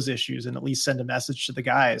solve those issues and at least send a message to the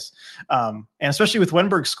guys. And especially with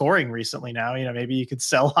Wenberg scoring recently now, maybe you could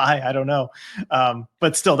sell high. I don't know.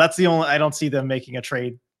 But still, that's the only, I don't see them making a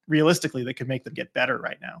trade realistically that could make them get better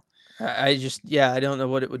right now. I don't know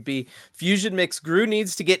what it would be. Fusion Mix Gru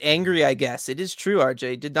needs to get angry, I guess. It is true,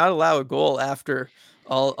 RJ did not allow a goal after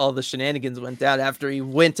all the shenanigans went down, after he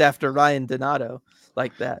went after Ryan Donato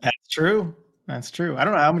like that. That's true. I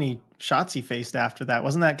don't know how many shots he faced after that.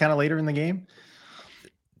 Wasn't that kind of later in the game?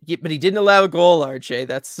 Yeah, but he didn't allow a goal, RJ.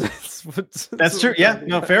 That's true. Yeah,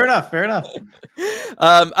 no, fair enough.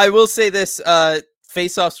 I will say this,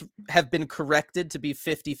 faceoffs have been corrected to be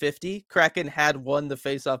 50-50. Kraken had won the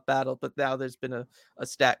faceoff battle, but now there's been a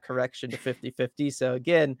stat correction to 50-50. So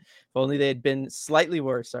again, if only they had been slightly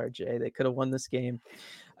worse, RJ, they could have won this game.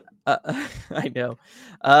 I know.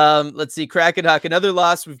 Let's see. Kraken Hawk, another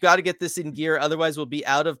loss. We've got to get this in gear. Otherwise, we'll be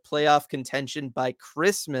out of playoff contention by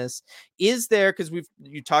Christmas. Is there, because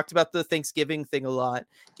you talked about the Thanksgiving thing a lot,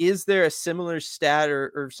 is there a similar stat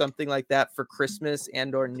or something like that for Christmas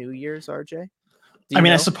and or New Year's, RJ?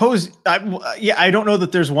 I suppose, I don't know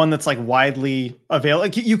that there's one that's like widely available.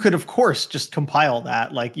 Like you could, of course, just compile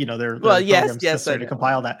that. Like, yes, to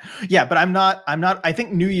compile that. Yeah, but I'm not. I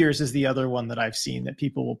think New Year's is the other one that I've seen that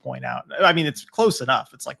people will point out. I mean, it's close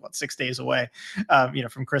enough. It's like 6 days away,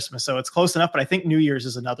 from Christmas, so it's close enough. But I think New Year's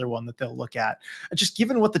is another one that they'll look at. Just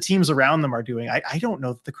given what the teams around them are doing, I don't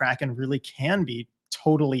know that the Kraken really can be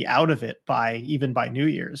totally out of it by New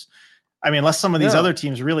Year's. I mean, unless some of these other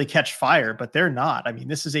teams really catch fire, but they're not. I mean,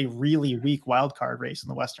 this is a really weak wild card race in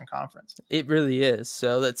the Western Conference. It really is.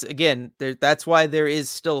 So that's why there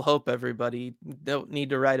is still hope, everybody. Don't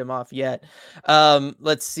need to write them off yet.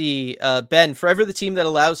 Let's see. Ben, forever the team that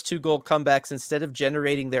allows 2-goal comebacks instead of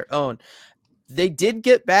generating their own. They did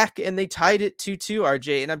get back and they tied it 2-2,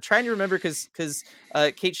 RJ. And I'm trying to remember because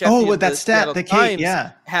Kate Sheffield, with that stat that Kate,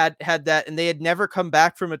 had that, and they had never come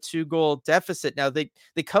back from a 2-goal deficit. Now they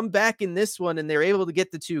come back in this one and they're able to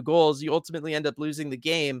get the 2 goals. You ultimately end up losing the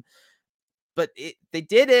game, but they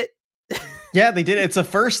did it. Yeah, they did. It's a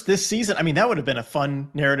first this season. I mean, that would have been a fun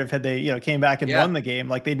narrative had they, came back and won the game.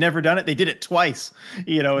 Like they'd never done it. They did it twice,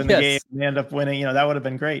 in the game and they end up winning. That would have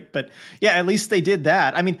been great. But yeah, at least they did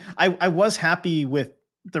that. I mean, I was happy with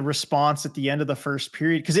the response at the end of the first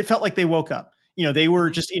period because it felt like they woke up. They were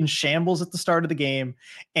just in shambles at the start of the game.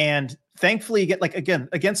 And thankfully,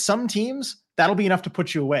 against some teams, that'll be enough to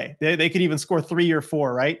put you away. They could even score 3 or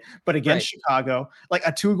 4, right? But against Chicago, like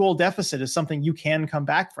a 2-goal deficit is something you can come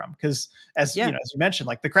back from because as you mentioned,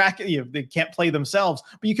 like the Kraken, they can't play themselves,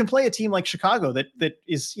 but you can play a team like Chicago that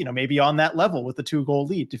is, maybe on that level with the 2-goal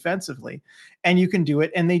lead defensively, and you can do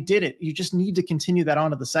it. And they did it. You just need to continue that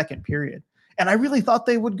on to the second period. And I really thought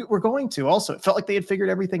they were going to also. It felt like they had figured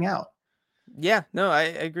everything out. Yeah, no, I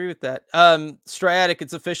agree with that. Striatic,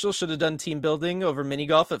 it's official. Should have done team building over mini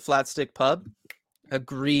golf at Flat Stick Pub.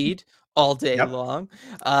 Agreed all day long.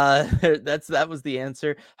 That was the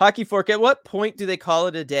answer. Hockey Fork, at what point do they call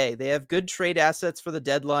it a day? They have good trade assets for the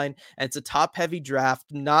deadline, and it's a top-heavy draft.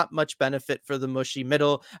 Not much benefit for the mushy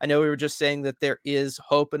middle. I know we were just saying that there is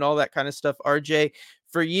hope and all that kind of stuff. RJ,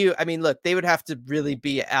 for you, I mean, look, they would have to really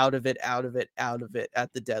be out of it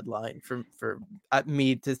at the deadline for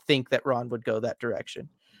me to think that Ron would go that direction.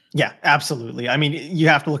 Yeah, absolutely. I mean, you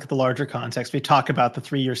have to look at the larger context. We talk about the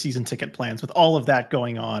 3-year season ticket plans with all of that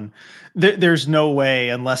going on. There's no way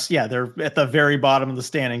unless, they're at the very bottom of the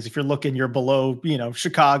standings. If you're looking, you're below,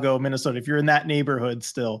 Chicago, Minnesota. If you're in that neighborhood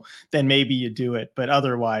still, then maybe you do it. But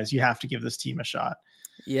otherwise, you have to give this team a shot.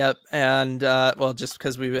 Yep. And just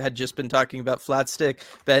because we had just been talking about Flat Stick,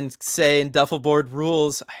 Ben saying Duffelboard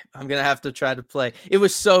rules, I'm gonna have to try to play. It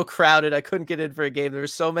was so crowded, I couldn't get in for a game. There were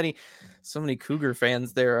so many Cougar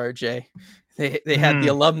fans there, RJ. They had the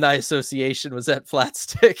Alumni Association was at Flat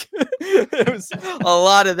Stick. It was a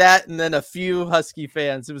lot of that, and then a few Husky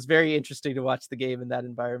fans. It was very interesting to watch the game in that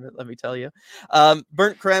environment, let me tell you.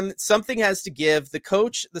 Burnt Creme, something has to give. The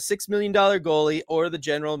coach, the $6 million goalie, or the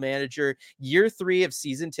general manager. Year 3 of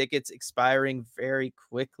season tickets expiring very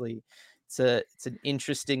quickly. It's an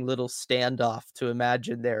interesting little standoff to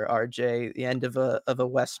imagine there, RJ. The end of a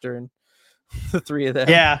Western The three of them.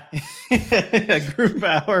 Yeah. A group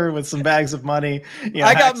hour with some bags of money.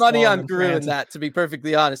 I got money on Gru in that, to be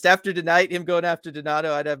perfectly honest. After tonight, him going after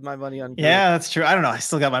Donato, I'd have my money on Gru. Yeah, that's true. I don't know. I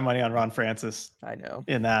still got my money on Ron Francis. I know.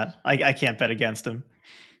 In that. I can't bet against him.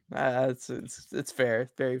 It's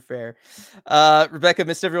fair, very fair. Rebecca,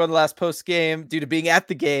 missed everyone the last post game due to being at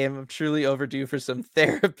the game. I'm truly overdue for some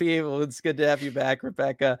therapy. Well, it's good to have you back,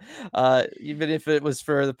 Rebecca. Even if it was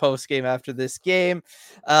for the post game after this game.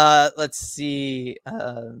 Let's see.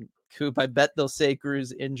 Coop, I bet they'll say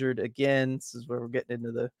Gru's injured again. This is where we're getting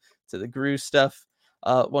into the Gru stuff.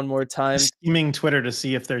 One more time. Skimming Twitter to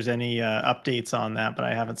see if there's any updates on that, but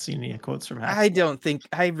I haven't seen any quotes from him.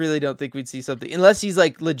 I really don't think we'd see something unless he's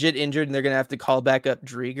like legit injured and they're gonna have to call back up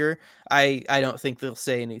Drieger. I don't think they'll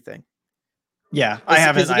say anything. Yeah, I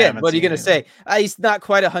haven't. What are you gonna say? He's not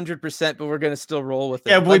quite 100%, but we're gonna still roll with it.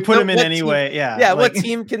 Yeah, but we put him in anyway. Team, yeah. What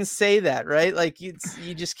team can say that, right? Like you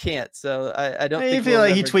just can't. So I don't. I feel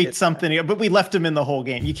like he tweaked something, but we left him in the whole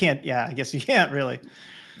game. You can't. Yeah, I guess you can't really.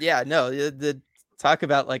 Yeah, no. Talk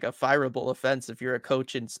about like a fireable offense if you're a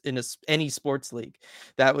coach in any sports league.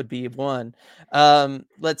 That would be one.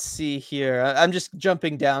 Let's see here. I'm just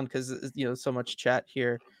jumping down because so much chat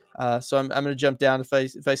here. So I'm going to jump down.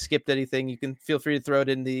 If I skipped anything, you can feel free to throw it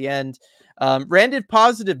in the end. Random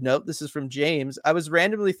positive note. This is from James. I was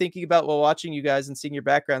randomly thinking about while watching you guys and seeing your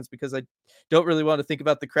backgrounds because I don't really want to think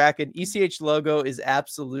about the Kraken. ECH logo is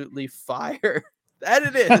absolutely fire. That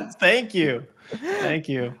it is. Thank you.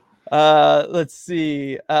 Let's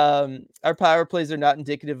see. Our power plays are not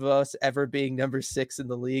indicative of us ever being number 6 in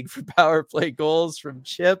the league for power play goals from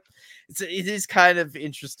Chip. It is kind of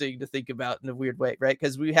interesting to think about in a weird way, right?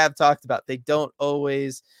 Because we have talked about they don't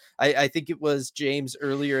always. I think it was James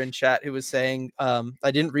earlier in chat who was saying,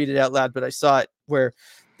 I didn't read it out loud, but I saw it where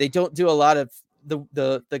they don't do a lot of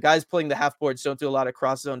the guys playing the half boards don't do a lot of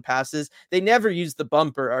cross zone passes. They never use the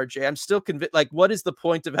bumper, RJ. I'm still convinced. Like, what is the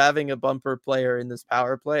point of having a bumper player in this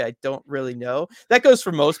power play? I don't really know. That goes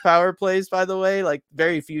for most power plays, by the way. Like,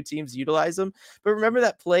 very few teams utilize them. But remember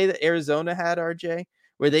that play that Arizona had, RJ?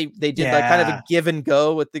 Where they did like kind of a give and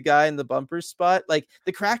go with the guy in the bumper spot. Like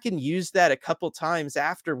the Kraken used that a couple times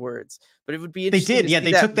afterwards, but it would be interesting. They did. Yeah,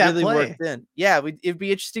 they took that really play. Worked in. Yeah, it'd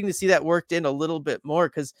be interesting to see that worked in a little bit more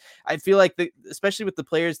because I feel like especially with the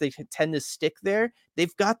players, they tend to stick there.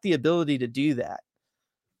 They've got the ability to do that.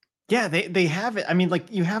 Yeah, they have it. I mean, like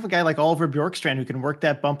you have a guy like Oliver Bjorkstrand who can work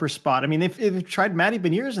that bumper spot. I mean, they've tried Matty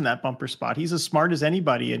Beniers in that bumper spot. He's as smart as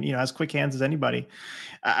anybody and, has quick hands as anybody.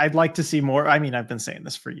 I'd like to see more. I mean, I've been saying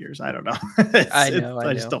this for years. I don't know.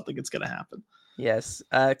 I just don't think it's going to happen. Yes.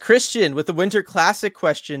 Christian with the Winter Classic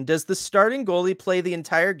question. Does the starting goalie play the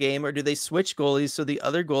entire game or do they switch goalies so the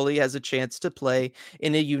other goalie has a chance to play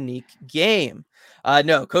in a unique game?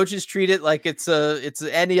 No, coaches treat it like it's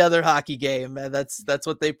any other hockey game. That's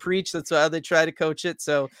what they preach. That's how they try to coach it.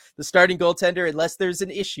 So the starting goaltender, unless there's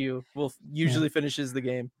an issue, will usually finishes the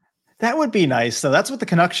game. That would be nice. So that's what the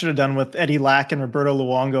Canucks should have done with Eddie Lack and Roberto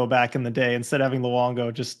Luongo back in the day. Instead of having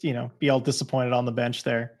Luongo just, be all disappointed on the bench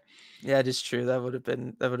there. Yeah, it is true. That would have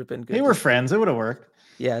been good. They were friends. It would have worked.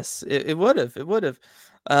 Yes, it would have. It would have.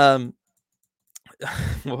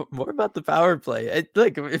 More about the power play.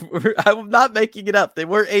 I'm not making it up. They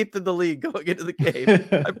were 8th in the league going into the game.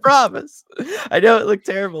 I promise. I know it looked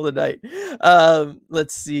terrible tonight.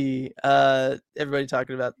 Let's see. Everybody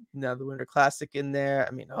talking about now the Winter Classic in there.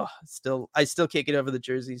 I mean, I still can't get over the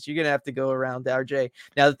jerseys. You're gonna have to go around RJ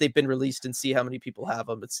now that they've been released and see how many people have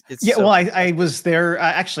them. I was there.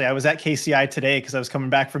 Actually, I was at KCI today because I was coming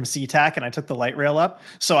back from SeaTac and I took the light rail up.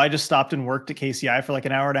 So I just stopped and worked at KCI for like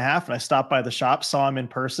an hour and a half, and I stopped by the shop. Saw him in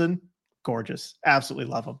person. Gorgeous.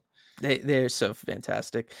 Absolutely love them. They're so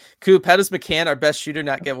fantastic. Coop, how does McCann, our best shooter,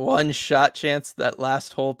 not get one shot chance that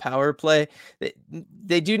last whole power play?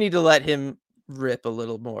 They do need to let him rip a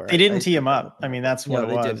little more. They didn't tee him up. I mean, that's what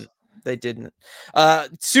it was. They didn't.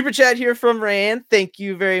 Super chat here from Ryan. Thank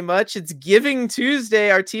you very much. It's Giving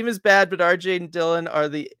Tuesday. Our team is bad, but RJ and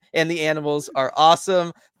Dylan and the animals are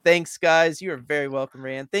awesome. Thanks, guys. You are very welcome,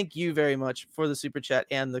 Rand. Thank you very much for the super chat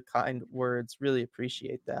and the kind words. Really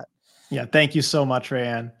appreciate that. Yeah, thank you so much,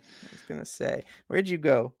 Rand. I was gonna say, where'd you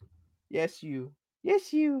go? Yes, you.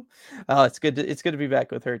 Oh, it's good to be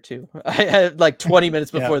back with her too. I had like 20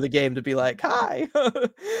 minutes before the game to be like, hi.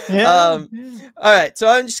 All right, so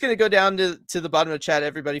I'm just gonna go down to the bottom of the chat.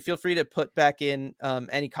 Everybody, feel free to put back in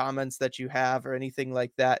any comments that you have or anything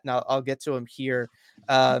like that, and I'll get to them here.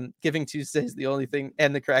 Giving Tuesday is the only thing,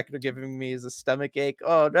 and the Kraken are giving me is a stomach ache.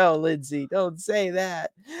 Oh no, Lindsay, don't say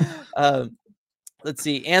that. Let's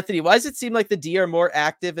see, Anthony, why does it seem like the D are more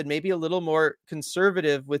active and maybe a little more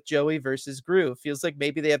conservative with Joey versus Gru? Feels like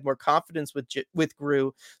maybe they have more confidence with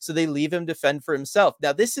Gru, so they leave him defend for himself.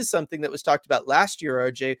 Now, this is something that was talked about last year,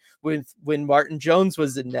 RJ, when Martin Jones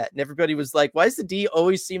was in net, and everybody was like, why does the D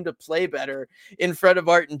always seem to play better in front of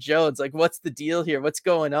Martin Jones? Like, what's the deal here? What's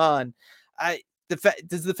going on?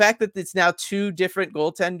 Does the fact that it's now two different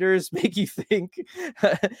goaltenders make you think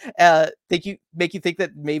make you think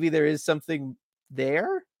that maybe there is something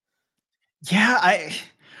there? Yeah,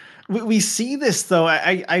 we see this though.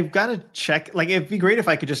 I've got to check. Like, it'd be great if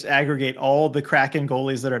I could just aggregate all the Kraken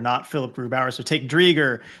goalies that are not Philip Grubauer. So take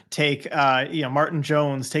Drieger, take Martin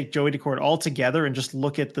Jones, take Joey Daccord all together, and just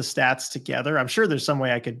look at the stats together. I'm sure there's some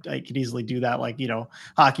way I could easily do that. Like,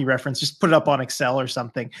 Hockey Reference, just put it up on Excel or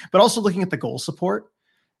something. But also looking at the goal support,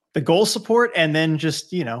 and then just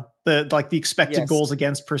the expected goals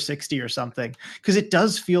against per 60 or something, because it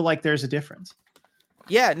does feel like there's a difference.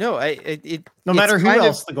 Yeah, no, no matter who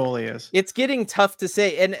else the goalie is. It's getting tough to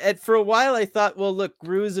say. And for a while I thought, well, look,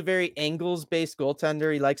 Gru is a very angles-based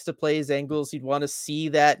goaltender. He likes to play his angles. He'd want to see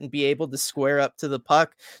that and be able to square up to the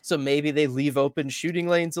puck. So maybe they leave open shooting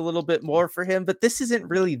lanes a little bit more for him, but this isn't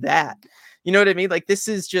really that. You know what I mean? Like, this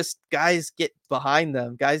is just guys get behind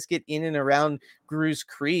them. Guys get in and around Gru's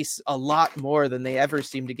crease a lot more than they ever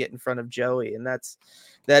seem to get in front of Joey. And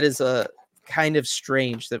that is a kind of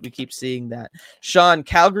strange that we keep seeing that. Sean,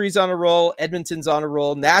 Calgary's on a roll, Edmonton's on a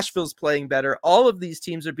roll, Nashville's playing better. All of these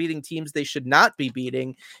teams are beating teams they should not be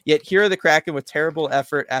beating, yet here are the Kraken with terrible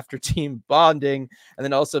effort after team bonding. And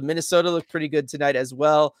then also Minnesota looked pretty good tonight as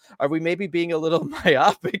well. Are we maybe being a little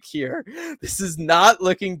myopic here? This is not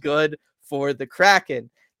looking good for the Kraken.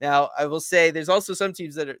 Now, I will say there's also some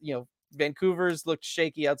teams that are, Vancouver's looked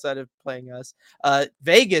shaky outside of playing us.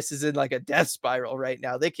 Vegas is in like a death spiral right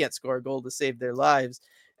now. They can't score a goal to save their lives.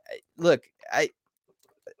 Look,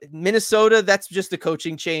 Minnesota, that's just a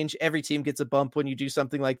coaching change. Every team gets a bump when you do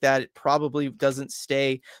something like that. It probably doesn't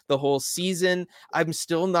stay the whole season. I'm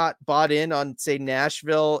still not bought in on, say,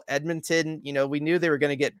 Nashville, Edmonton. We knew they were going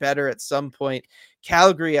to get better at some point.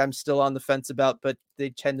 Calgary, I'm still on the fence about, but they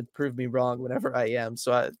tend to prove me wrong whenever I am.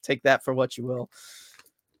 So I take that for what you will.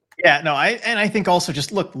 Yeah, no, I think also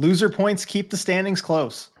just look, loser points keep the standings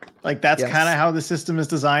close. Like, that's kind of how the system is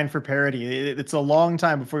designed for parity. It's a long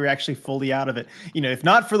time before you're actually fully out of it. If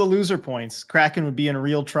not for the loser points, Kraken would be in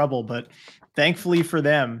real trouble. But thankfully for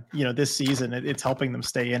them, this season, it's helping them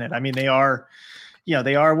stay in it. I mean, they are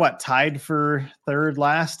tied for third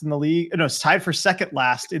last in the league. No, it's tied for second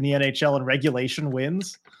last in the NHL in regulation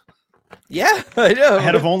wins. Yeah, I know.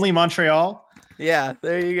 Ahead of only Montreal. Yeah,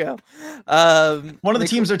 there you go. One of the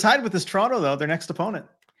teams they're tied with is Toronto, though, their next opponent.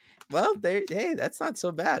 Well, hey, that's not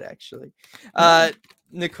so bad, actually.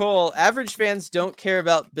 Nicole, average fans don't care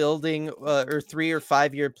about building or 3 or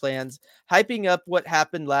 5 year plans. Hyping up what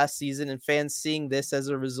happened last season and fans seeing this as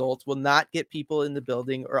a result will not get people in the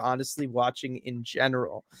building or honestly watching in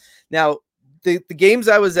general. Now, the games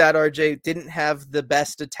I was at, RJ, didn't have the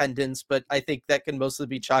best attendance, but I think that can mostly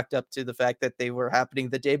be chalked up to the fact that they were happening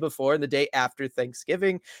the day before and the day after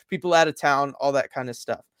Thanksgiving, people out of town, all that kind of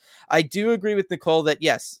stuff. I do agree with Nicole that,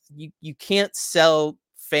 yes, you can't sell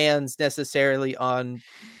fans necessarily on,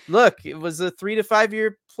 look, it was a 3 to 5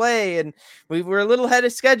 year play and we were a little ahead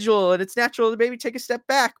of schedule and it's natural to maybe take a step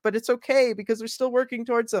back, but it's okay because we're still working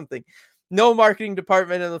towards something. No marketing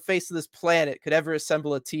department on the face of this planet could ever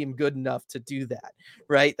assemble a team good enough to do that,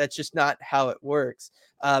 right? That's just not how it works.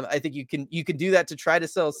 I think you can do that to try to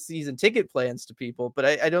sell season ticket plans to people, but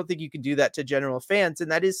I don't think you can do that to general fans.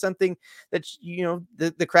 And that is something that,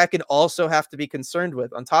 the Kraken also have to be concerned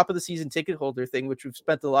with. On top of the season ticket holder thing, which we've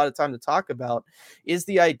spent a lot of time to talk about, is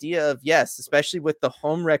the idea of, yes, especially with the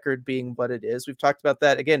home record being what it is. We've talked about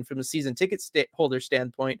that again from a season ticket holder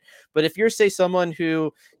standpoint. But if you're, say, someone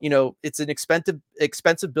who, it's an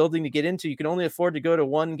expensive building to get into, you can only afford to go to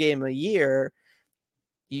one game a year.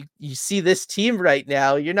 You see this team right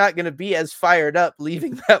now, you're not going to be as fired up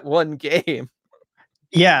leaving that one game.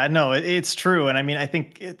 Yeah, no, it's true. And I mean, I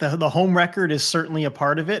think the home record is certainly a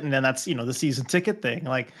part of it. And then that's, the season ticket thing.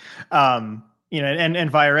 Like, and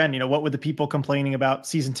via end, what would the people complaining about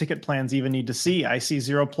season ticket plans even need to see? I see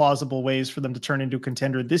zero plausible ways for them to turn into a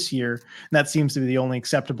contender this year. And that seems to be the only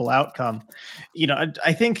acceptable outcome.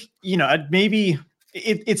 I think, maybe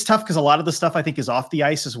it's tough because a lot of the stuff I think is off the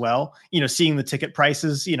ice as well. Seeing the ticket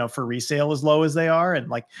prices, for resale as low as they are. And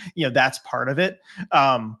that's part of it.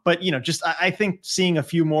 But, I think seeing a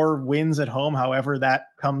few more wins at home, however that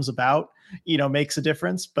comes about, makes a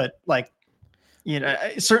difference. But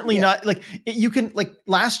Certainly not like you can like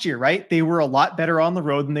last year, right? They were a lot better on the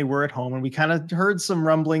road than they were at home. And we kind of heard some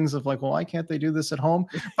rumblings of like, well, why can't they do this at home?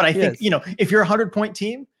 But I think, if you're a 100-point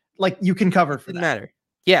team, like you can cover for that. Didn't matter.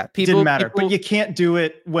 Yeah. It didn't matter, but you can't do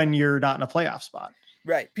it when you're not in a playoff spot.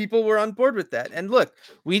 Right. People were on board with that. And look,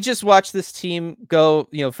 we just watched this team go,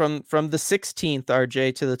 from the 16th,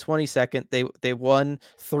 RJ, to the 22nd. They won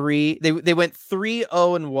 3. They went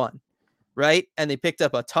 3-0-1. Right. And they picked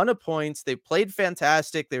up a ton of points. They played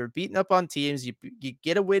fantastic. They were beating up on teams. You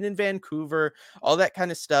get a win in Vancouver, all that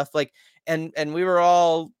kind of stuff. Like, and we were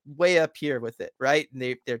all way up here with it. Right.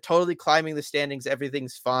 And they're totally climbing the standings.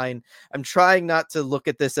 Everything's fine. I'm trying not to look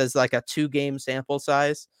at this as like a 2-game sample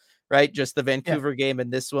size. Right. Just the Vancouver game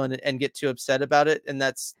and this one, and get too upset about it. And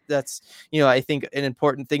that's, I think an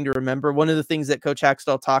important thing to remember. One of the things that Coach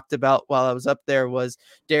Hackstall talked about while I was up there was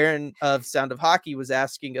Darren of Sound of Hockey was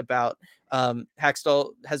asking about,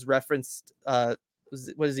 Hackstall has referenced, what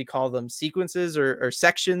does he call them? Sequences or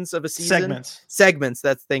sections of a season? Segments.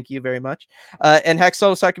 Thank you very much. And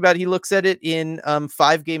Hackstall was talking about, he looks at it in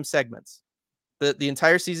 5-game segments. The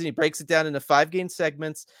entire season, he breaks it down into 5-game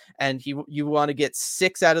segments, and you want to get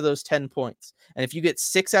 6 out of those 10 points. And if you get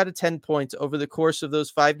 6 out of 10 points over the course of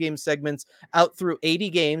those 5-game segments out through 80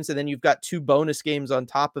 games, and then you've got 2 bonus games on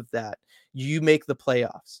top of that, you make the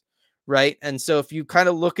playoffs. Right. And so if you kind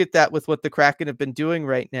of look at that with what the Kraken have been doing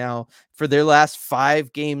right now for their last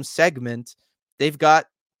 5-game segment, they've got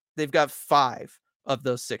 5 of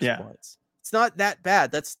those 6 points. It's not that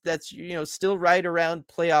bad. That's still right around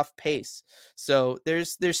playoff pace. So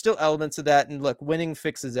there's still elements of that. And look, winning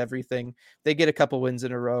fixes everything. They get a couple wins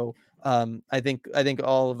in a row. I think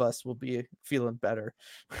all of us will be feeling better.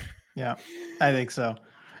 Yeah, I think so.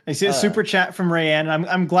 I see a super chat from Rayanne.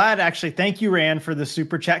 I'm glad, actually. Thank you, Rayanne, for the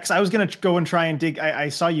super chat. Because I was going to go and try and dig. I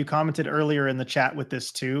saw you commented earlier in the chat with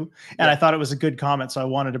this too. And I thought it was a good comment. So I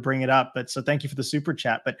wanted to bring it up. But so thank you for the super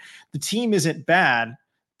chat. But the team isn't bad.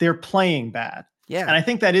 They're playing bad. Yeah. And I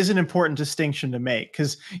think that is an important distinction to make,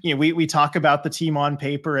 because, we talk about the team on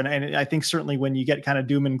paper. And I think certainly when you get kind of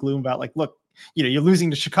doom and gloom about like, look, you're losing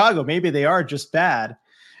to Chicago, maybe they are just bad.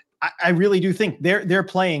 I really do think they're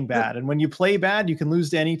playing bad. And when you play bad, you can lose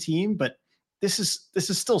to any team. But this is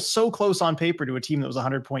still so close on paper to a team that was a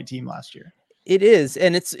 100-point team last year. It is.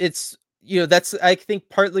 And it's that's, I think,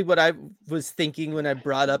 partly what I was thinking when I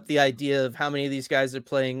brought up the idea of how many of these guys are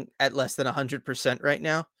playing at less than 100% right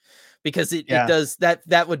now, because it does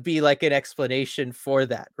that would be like an explanation for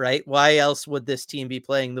that, right? Why else would this team be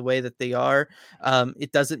playing the way that they are?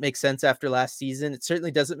 It doesn't make sense after last season. It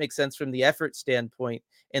certainly doesn't make sense from the effort standpoint,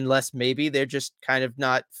 unless maybe they're just kind of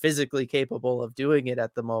not physically capable of doing it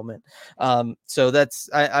at the moment. So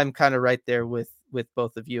I'm kind of right there with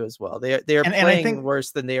both of you as well. They are playing worse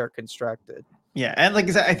than they are constructed. Yeah. And like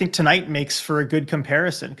I said, I think tonight makes for a good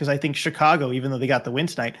comparison, because I think Chicago, even though they got the win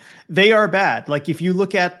tonight, they are bad. Like if you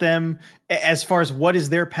look at them as far as what is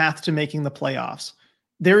their path to making the playoffs,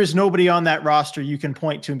 there is nobody on that roster you can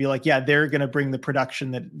point to and be like, yeah, they're going to bring the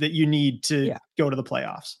production that you need to go to the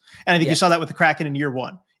playoffs. And I think you saw that with the Kraken in year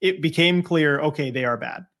 1. It became clear, okay, they are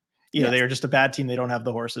bad. They are just a bad team. They don't have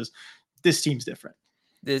the horses. This team's different.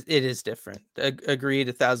 It is different. Agreed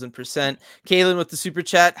 1,000%. Kaylin with the super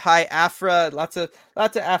chat. Hi, Afra. Lots of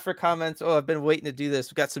Afra comments. Oh, I've been waiting to do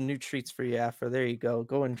this. We've got some new treats for you, Afra. There you go.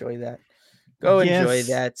 Go enjoy that. Enjoy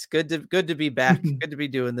that. It's good to be back. Good to be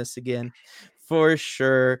doing this again, for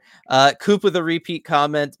sure. Coop with a repeat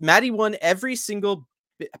comment. Maddie won every single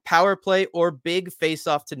power play or big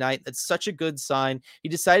face-off tonight. That's such a good sign. He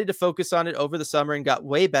decided to focus on it over the summer and got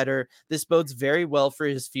way better. This bodes very well for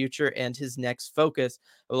his future and his next focus.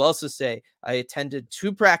 I will also say I attended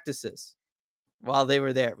 2 practices while they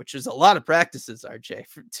were there, which is a lot of practices, RJ.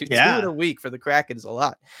 Two in a week for the Kraken is a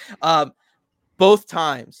lot. Both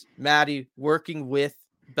times, Maddie working with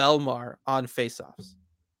Belmar on face-offs.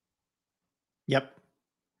 Yep.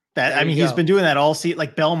 He's been doing that all season.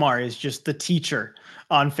 Like Belmar is just the teacher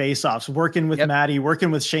on faceoffs, working with Maddie,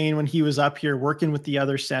 working with Shane when he was up here, working with the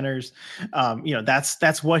other centers.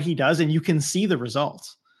 That's what he does, and you can see the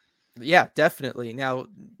results. Yeah, definitely. Now,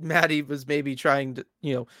 Maddie was maybe trying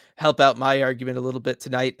to, help out my argument a little bit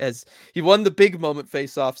tonight, as he won the big moment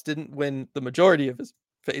faceoffs, didn't win the majority of his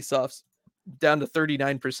faceoffs, down to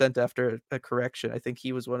 39% after a correction. I think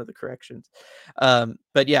he was one of the corrections.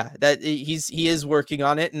 But yeah, that he is working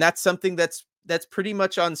on it. And that's something that's pretty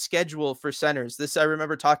much on schedule for centers. This I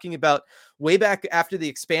remember talking about way back after the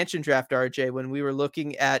expansion draft, RJ, when we were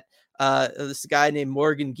looking at this guy named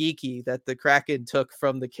Morgan Geekie that the Kraken took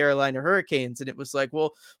from the Carolina Hurricanes. And it was like,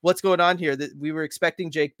 well, what's going on here? That we were expecting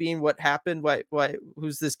Jake Bean. What happened? Why,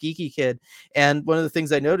 who's this Geekie kid? And one of the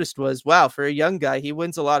things I noticed was, wow, for a young guy, he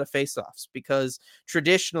wins a lot of faceoffs, because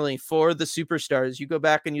traditionally for the superstars, you go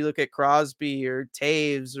back and you look at Crosby or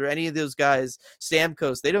Taves or any of those guys,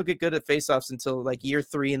 Stamkos, they don't get good at faceoffs until like year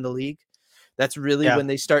 3 in the league. That's really when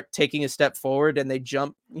they start taking a step forward and they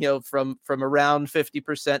jump, from around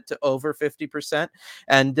 50% to over 50%.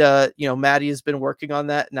 And, Matty has been working on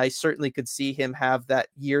that. And I certainly could see him have that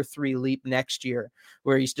year 3 leap next year,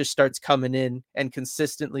 where he just starts coming in and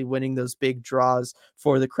consistently winning those big draws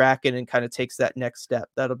for the Kraken and kind of takes that next step.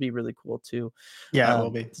 That'll be really cool too. Yeah, it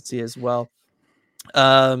will be to see as well.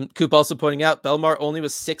 Coop also pointing out Bellemare only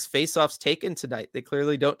was 6 faceoffs taken tonight. They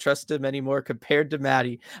clearly don't trust him anymore compared to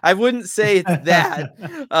Matty. I wouldn't say it's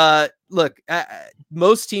that. Look,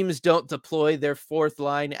 most teams don't deploy their 4th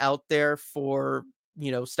line out there for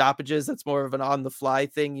stoppages. That's more of an on the fly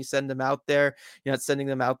thing. You send them out there. You're not sending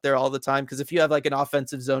them out there all the time, because if you have like an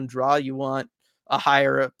offensive zone draw, you want a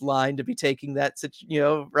higher up line to be taking that,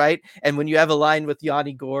 right? And when you have a line with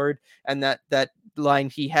Yanni Gord and that line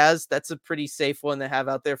he has, that's a pretty safe one to have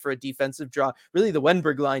out there for a defensive draw. Really, the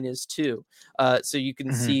Wenberg line is too. So you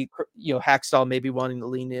can see, Hackstall maybe wanting to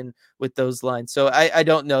lean in with those lines. So I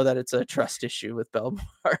don't know that it's a trust issue with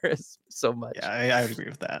Bellemare so much. Yeah, I would agree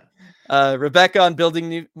with that. Rebecca on building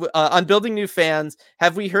new fans.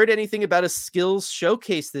 Have we heard anything about a skills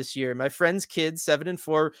showcase this year? My friend's kids, 7 and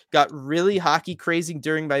 4, got really hockey crazy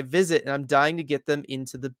during my visit, and I'm dying to get them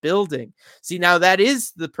into the building. See, now that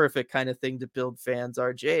is the perfect kind of thing to build fans,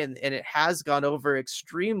 RJ, and it has gone over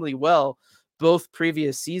extremely well both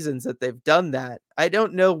previous seasons that they've done that. I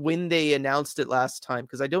don't know when they announced it last time,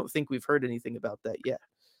 because I don't think we've heard anything about that yet.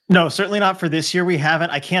 No, certainly not for this year. We haven't.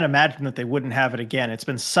 I can't imagine that they wouldn't have it again. It's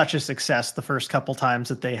been such a success the first couple times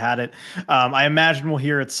that they had it. I imagine we'll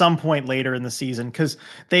hear at some point later in the season, because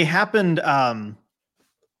they happened.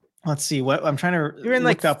 Let's see what I'm trying to You're in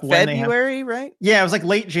look like up February, right? Yeah, it was like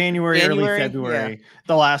late January, early February, yeah.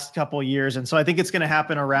 The last couple of years. And so I think it's going to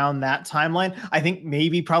happen around that timeline. I think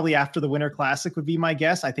maybe probably after the Winter Classic would be my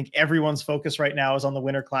guess. I think everyone's focus right now is on the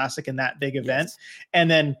Winter Classic and that big event. Yes.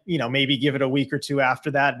 And then, maybe give it a week or 2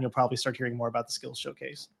 after that, and you'll probably start hearing more about the skills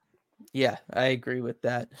showcase. Yeah, I agree with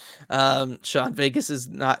that. Sean, Vegas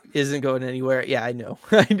isn't going anywhere. Yeah, I know.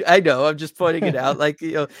 I know. I'm just pointing it out. Like,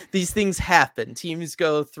 these things happen. Teams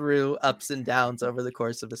go through ups and downs over the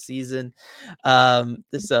course of a season.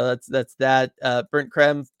 So that's that. Burnt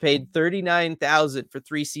Krem paid $39,000 for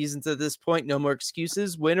 3 seasons at this point. No more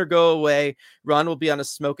excuses. Win or go away. Ron will be on a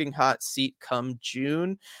smoking hot seat come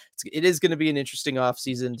June. It is going to be an interesting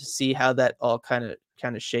offseason to see how that all kind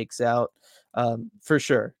of shakes out. For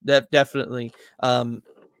sure. Definitely. How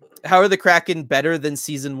are the Kraken better than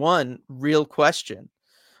season 1? Real question.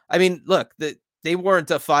 I mean, look, they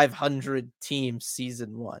weren't a 500 team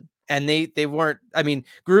season 1, and they weren't. I mean,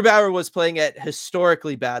 Grubauer was playing at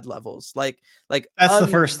historically bad levels. Like that's the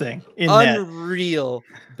first thing. Unreal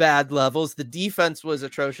bad levels. The defense was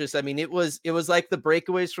atrocious. I mean, it was like the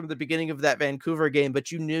breakaways from the beginning of that Vancouver game,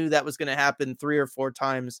 but you knew that was going to happen 3 or 4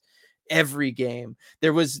 times every game.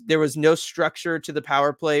 There was no structure to the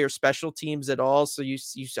power play or special teams at all. So you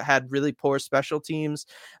had really poor special teams.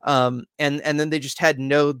 And then they just had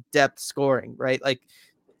no depth scoring, right? Like,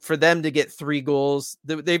 for them to get 3 goals,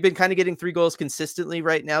 they've been kind of getting 3 goals consistently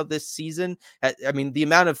right now this season. I mean, the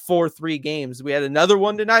amount of 4-3 games, we had another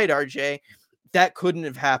one tonight, RJ, that couldn't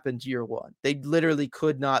have happened year 1. They literally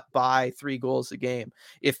could not buy 3 goals a game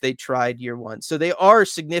if they tried year 1. So they are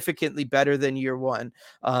significantly better than year 1.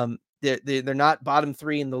 They're not bottom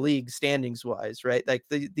 3 in the league standings wise, right? Like,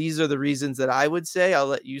 these are the reasons that I would say. I'll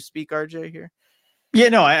let you speak, RJ, here. Yeah,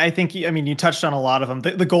 no, I think, you touched on a lot of them.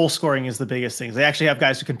 The goal scoring is the biggest thing. They actually have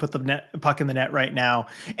guys who can put the puck in the net right now.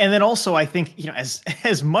 And then also, I think,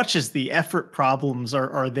 as much as the effort problems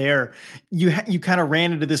are there, you kind of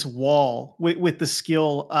ran into this wall with the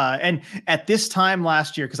skill. And at this time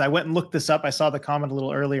last year, because I went and looked this up, I saw the comment a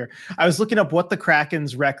little earlier. I was looking up what the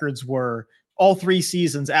Kraken's records were all 3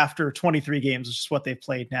 seasons after 23 games, which is what they've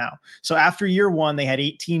played now. So after year 1, they had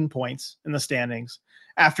 18 points in the standings.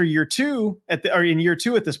 After year 2, in year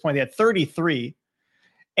 2 at this point, they had 33.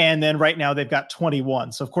 And then right now they've got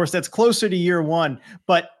 21. So of course that's closer to year 1.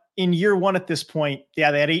 But in year 1 at this point,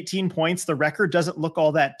 yeah, they had 18 points. The record doesn't look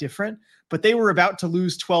all that different, but they were about to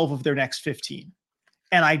lose 12 of their next 15.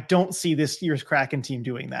 And I don't see this year's Kraken team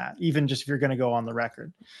doing that, even just if you're going to go on the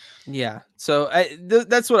record. Yeah. So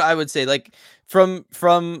that's what I would say. Like from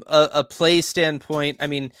a play standpoint, I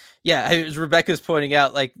mean, yeah, as Rebecca's pointing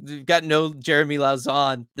out, like we've got no Jeremy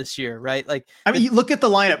Lauzon this year, right? Like, I mean, you look at the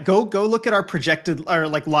lineup. Go look at our projected or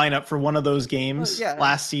like lineup for one of those games yeah,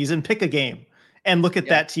 last season. Pick a game and look at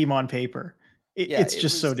that team on paper. It's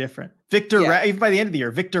just so different. Even by the end of the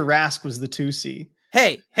year, Victor Rask was the 2C.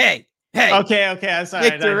 Hey. Okay. I'm sorry.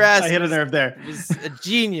 Victor Rask I hit a nerve there. It was a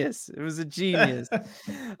genius. It was a genius.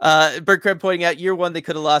 Bert Krebs pointing out year one, they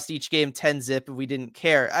could have lost each game 10-0 and we didn't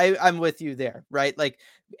care. I'm with you there, right? Like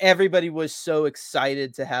everybody was so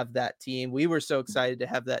excited to have that team. We were so excited to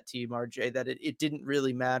have that team, RJ, that it didn't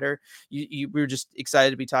really matter. We were just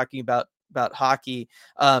excited to be talking about hockey.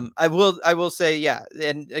 I will say, yeah.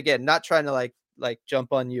 And again, not trying to like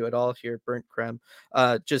jump on you at all here, Burnt Creme.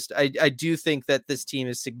 Just I do think that this team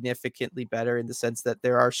is significantly better in the sense that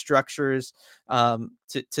there are structures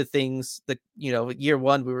to things that, you know, year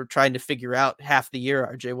one, we were trying to figure out half the year,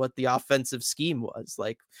 RJ, what the offensive scheme was.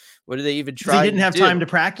 Like, what do they even try? They didn't have time to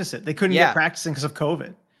practice it. They couldn't get practicing because of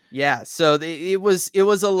COVID. Yeah, so it was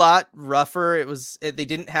a lot rougher. They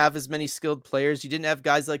didn't have as many skilled players. You didn't have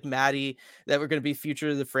guys like Matty that were going to be future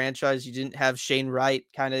of the franchise. You didn't have Shane Wright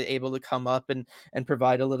kind of able to come up and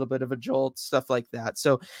provide a little bit of a jolt, stuff like that.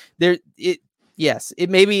 So yes, it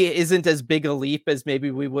maybe isn't as big a leap as maybe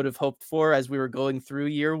we would have hoped for as we were going through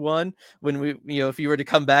year one. When we, you know, if you were to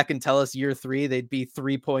come back and tell us year three, they'd be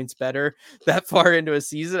 3 points better that far into a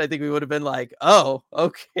season, I think we would have been like, oh,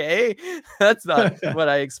 okay, that's not what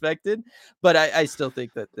I expected. But I still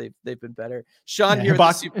think that they've been better. Sean here.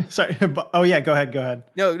 Sorry. Oh yeah, go ahead.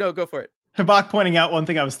 No, go for it. Habak pointing out one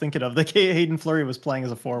thing I was thinking of. The Hayden Fleury was playing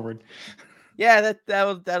as a forward. Yeah,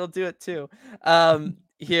 that'll do it too.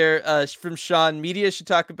 Here from Sean, media should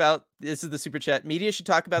talk about, this is the super chat, media should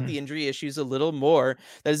talk about the injury issues a little more.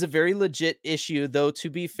 That is a very legit issue, though. To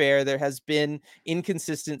be fair, there has been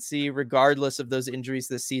inconsistency regardless of those injuries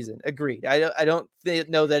this season. Agreed. I don't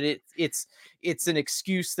know that it's an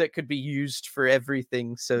excuse that could be used for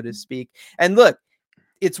everything, so to speak. And look,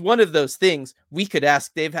 it's one of those things. We could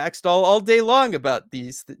ask Dave Haxtell all day long about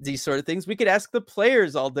these sort of things. We could ask the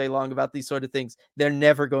players all day long about these sort of things. They're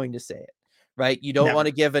never going to say it. Right? You don't want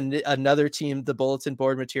to give another team the bulletin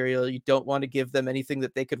board material. You don't want to give them anything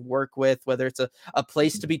that they could work with, whether it's a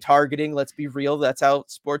place to be targeting. Let's be real. That's how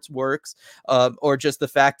sports works. Or just the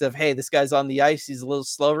fact of, hey, this guy's on the ice. He's a little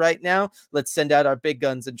slow right now. Let's send out our big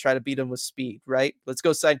guns and try to beat him with speed. Right? Let's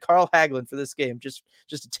go sign Carl Hagelin for this game. Just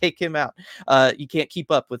to take him out. You can't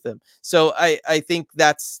keep up with him. So I think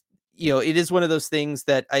that's, you know, it is one of those things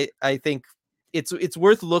that I think it's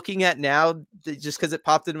worth looking at now, just because it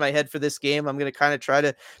popped into my head for this game. I'm going to kind of try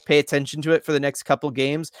to pay attention to it for the next couple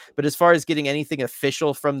games. But as far as getting anything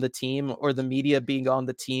official from the team or the media being on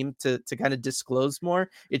the team to kind of disclose more,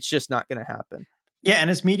 it's just not going to happen. Yeah, and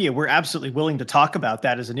as media, we're absolutely willing to talk about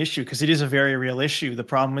that as an issue because it is a very real issue. The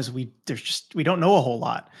problem is we don't know a whole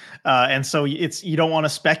lot, and so you don't want to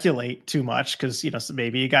speculate too much because, you know, so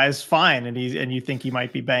maybe a guy's fine and you think he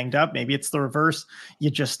might be banged up. Maybe it's the reverse. You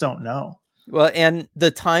just don't know. Well, and the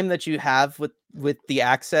time that you have with the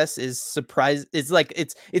access is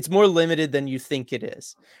it's more limited than you think it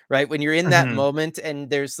is, right? When you're in that moment and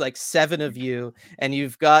there's like 7 of you and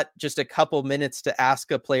you've got just a couple minutes to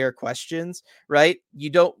ask a player questions, right?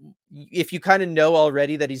 If you kind of know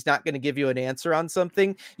already that he's not going to give you an answer on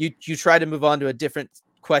something, you try to move on to a different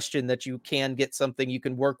question that you can get something you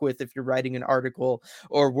can work with if you're writing an article,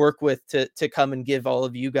 or work with to come and give all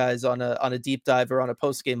of you guys on a deep dive or on a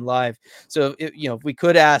post game live. So if we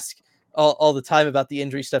could ask all the time about the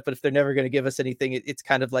injury stuff, but if they're never going to give us anything, it's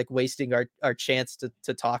kind of like wasting our chance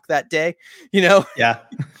to talk that day, you know? Yeah.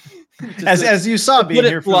 as you saw being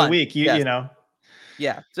here for the week, you know.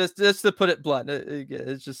 Yeah, just to put it blunt,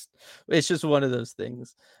 it's just one of those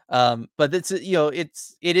things. But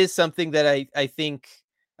it is something that I think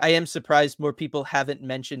I am surprised more people haven't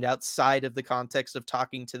mentioned outside of the context of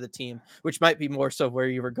talking to the team, which might be more so where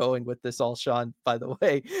you were going with this all, Sean, by the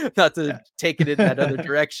way, not to take it in that other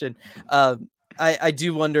direction. I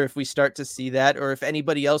do wonder if we start to see that, or if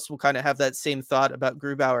anybody else will kind of have that same thought about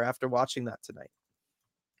Grubauer after watching that tonight.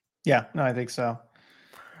 Yeah, no, I think so.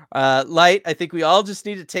 Light, I think we all just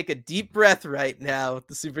need to take a deep breath right now with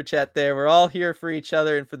the super chat there. We're all here for each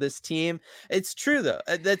other and for this team. It's true, though.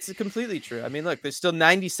 That's completely true. I mean, look, there's still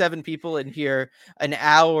 97 people in here an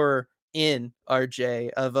hour in, RJ,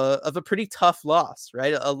 of a pretty tough loss,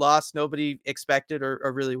 right? A loss nobody expected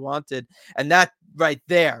or really wanted. And that right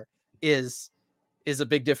there is a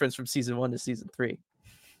big difference from season 1 to season 3.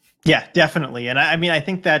 Yeah, definitely. And I mean, I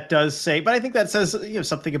think that does say, but I think that says,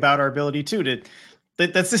 something about our ability too to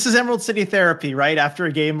this is Emerald City therapy, right? After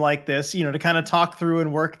a game like this, to kind of talk through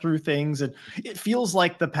and work through things. And it feels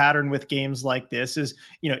like the pattern with games like this is,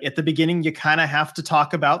 at the beginning, you kind of have to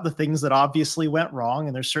talk about the things that obviously went wrong.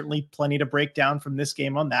 And there's certainly plenty to break down from this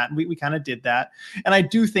game on that. And we kind of did that. And I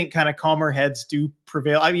do think kind of calmer heads do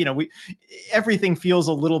prevail. Everything feels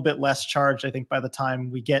a little bit less charged, I think, by the time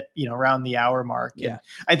we get, around the hour mark. Yeah. And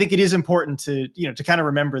I think it is important to, to kind of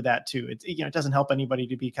remember that too. It doesn't help anybody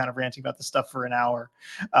to be kind of ranting about the stuff for an hour.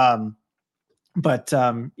 But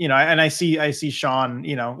I see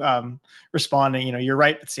Sean, responding, you're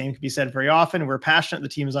right. The same can be said very often. We're passionate. The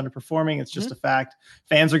team is underperforming. It's just a fact.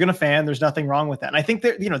 Fans are going to fan. There's nothing wrong with that. And I think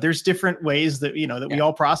that, there's different ways that, that we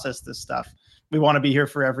all process this stuff. We want to be here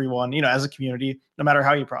for everyone, as a community, no matter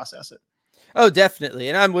how you process it. Oh, definitely.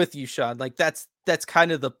 And I'm with you, Sean. Like that's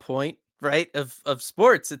kind of the point, right? Of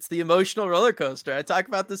sports. It's the emotional roller coaster. I talk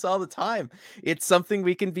about this all the time. It's something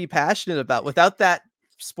we can be passionate about. Without that,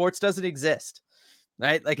 sports doesn't exist.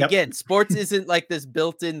 Right. Like, again, sports isn't like this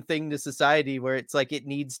built-in thing to society where it's like it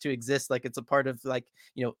needs to exist. Like it's a part of like,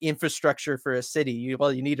 infrastructure for a city. You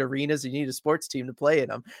need arenas, you need a sports team to play in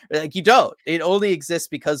them. Like you don't. It only exists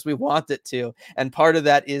because we want it to. And part of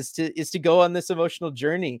that is to go on this emotional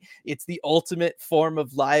journey. It's the ultimate form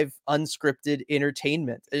of live, unscripted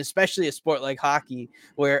entertainment, especially a sport like hockey,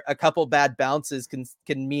 where a couple bad bounces can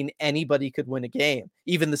mean anybody could win a game,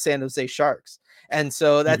 even the San Jose Sharks. And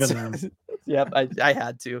so that's yep, I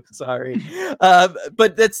had to. Sorry,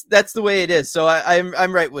 but that's the way it is. So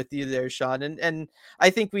I'm right with you there, Sean, and I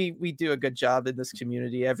think we do a good job in this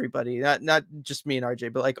community. Everybody, not just me and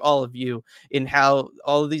RJ, but like all of you, in how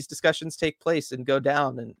all of these discussions take place and go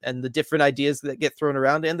down, and the different ideas that get thrown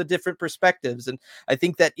around and the different perspectives. And I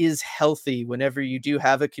think that is healthy whenever you do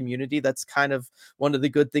have a community. That's kind of one of the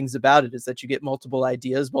good things about it, is that you get multiple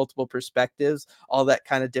ideas, multiple perspectives, all that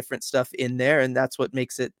kind of different stuff in there, and that's what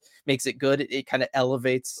makes it good. It kind of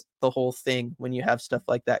elevates the whole thing when you have stuff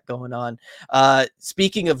like that going on.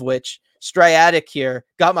 Speaking of which, Striatic here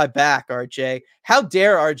got my back, RJ. How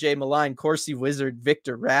dare RJ malign Corsi Wizard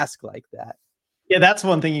Victor Rask like that? Yeah, that's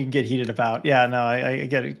one thing you can get heated about. Yeah, no, I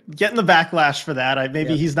get it. Getting the backlash for that.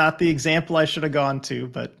 Maybe he's not the example I should have gone to,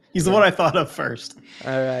 but he's the one I thought of first.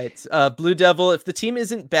 All right. Blue Devil, if the team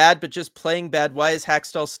isn't bad, but just playing bad, why is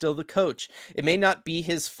Hackstall still the coach? It may not be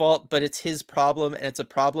his fault, but it's his problem, and it's a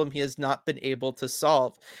problem he has not been able to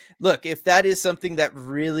solve. Look, if that is something that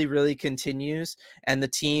really, really continues, and the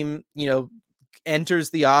team, enters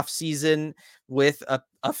the off season with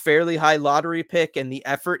a fairly high lottery pick, and the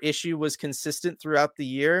effort issue was consistent throughout the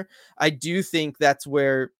year, I do think that's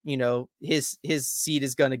where, his seat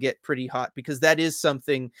is going to get pretty hot, because that is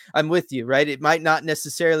something, I'm with you, right? It might not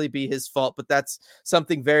necessarily be his fault, but that's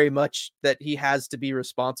something very much that he has to be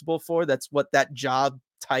responsible for. That's what that job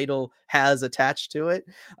title has attached to it.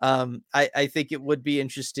 I think it would be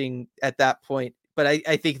interesting at that point, but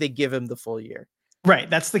I think they give him the full year. Right.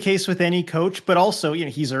 That's the case with any coach, but also,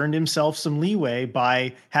 he's earned himself some leeway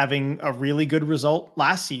by having a really good result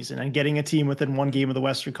last season and getting a team within one game of the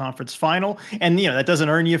Western Conference final. And, that doesn't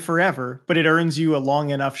earn you forever, but it earns you a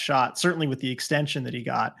long enough shot, certainly with the extension that he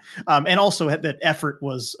got. And also that effort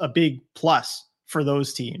was a big plus for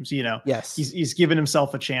those teams. Yes, he's given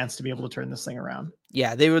himself a chance to be able to turn this thing around.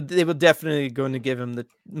 Yeah, they would definitely going to give him the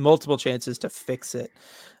multiple chances to fix it,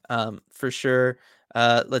 for sure.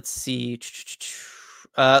 Let's see.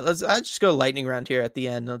 I'll just go lightning round here at the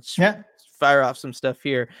end. Let's fire off some stuff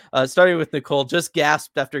here. Starting with Nicole, just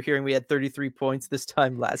gasped after hearing we had 33 points this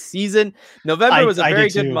time last season. November was a very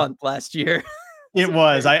good month last year. It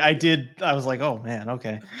was. I was like, oh man,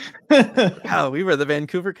 okay. Wow, we were the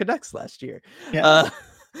Vancouver Canucks last year. Yeah.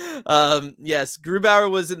 Yes, Grubauer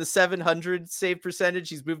was in the 700 save percentage.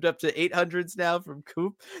 He's moved up to 800s now from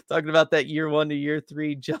Coop. Talking about that year 1 to year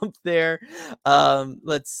 3 jump there.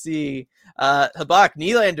 Let's see. Habak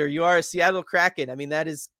Nylander, you are a Seattle Kraken. I mean, that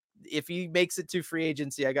is, if he makes it to free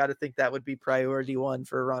agency, I got to think that would be priority 1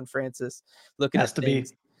 for Ron Francis. Looking has at to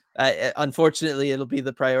things. Be. Unfortunately, it'll be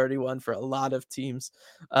the priority 1 for a lot of teams.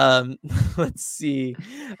 Let's see.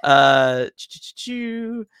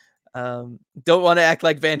 Don't want to act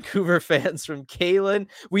like Vancouver fans from Kalen.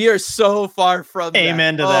 We are so far from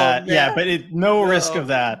amen that. To that. Man. Yeah, but no risk of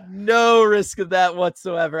that. No risk of that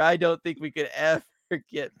whatsoever. I don't think we could ever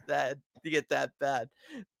get that bad.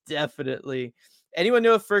 Definitely. Anyone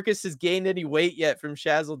know if Furcus has gained any weight yet from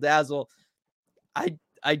Shazzle Dazzle?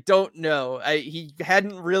 I don't know. He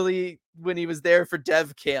hadn't really when he was there for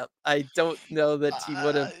dev camp. I don't know that he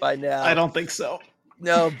would have by now. I don't think so.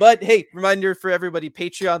 No, but hey, reminder for everybody,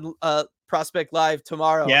 Patreon Prospect Live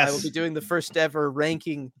tomorrow. Yes. I will be doing the first ever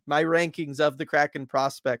my rankings of the Kraken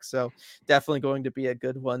prospects. So definitely going to be a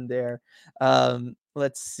good one there.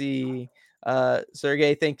 Let's see.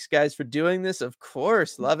 Sergey, thanks guys for doing this. Of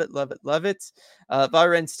course. Love it. Love it. Love it.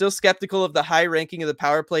 Valren, still skeptical of the high ranking of the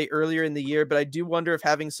power play earlier in the year, but I do wonder if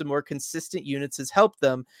having some more consistent units has helped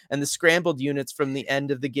them and the scrambled units from the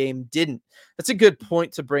end of the game didn't. That's a good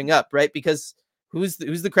point to bring up, right? Because who's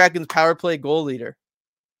the Kraken's power play goal leader?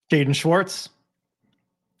 Jaden Schwartz.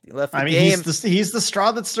 He left the game. He's the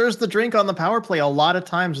straw that stirs the drink on the power play a lot of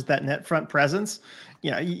times with that net front presence.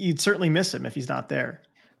 Yeah, you'd certainly miss him if he's not there.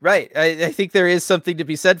 Right. I think there is something to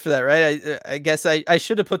be said for that, right? I guess I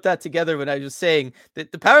should have put that together when I was saying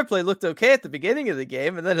that the power play looked okay at the beginning of the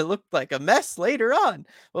game, and then it looked like a mess later on.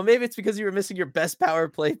 Well, maybe it's because you were missing your best power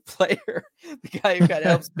play player, the guy who kind of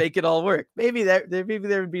helps make it all work. Maybe there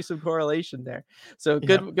would be some correlation there. So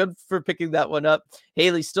good for picking that one up.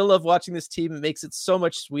 Haley, still love watching this team. It makes it so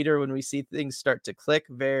much sweeter when we see things start to click.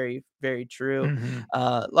 Very, very true.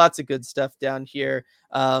 Mm-hmm. Lots of good stuff down here.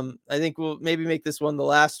 I think we'll maybe make this one the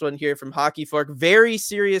last one here from Hockey Fork. Very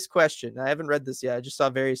serious question. I haven't read this yet. I just saw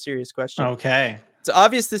a very serious question. Okay. It's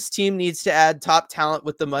obvious this team needs to add top talent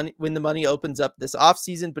with the money when the money opens up this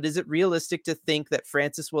offseason, but is it realistic to think that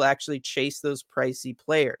Francis will actually chase those pricey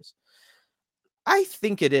players? I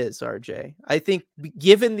think it is, RJ. I think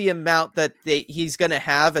given the amount that he's going to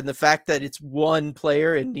have and the fact that it's one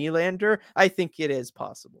player in Nylander, I think it is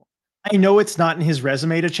possible. I know it's not in his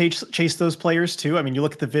resume to chase those players too. I mean, you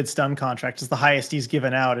look at the Vid Stun contract, it's the highest he's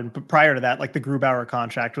given out. And prior to that, like the Grubauer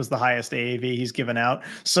contract was the highest AAV he's given out.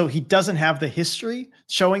 So he doesn't have the history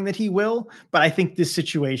showing that he will, but I think this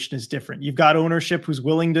situation is different. You've got ownership who's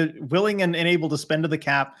willing and able to spend to the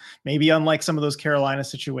cap, maybe unlike some of those Carolina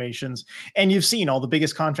situations. And you've seen all the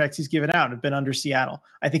biggest contracts he's given out have been under Seattle.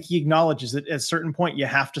 I think he acknowledges that at a certain point, you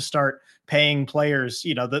have to start paying players,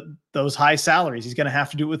 those high salaries. He's going to have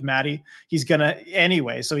to do it with Matty. He's going to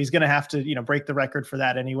anyway. So he's going to have to, break the record for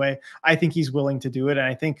that anyway. I think he's willing to do it. And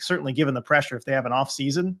I think certainly given the pressure, if they have an off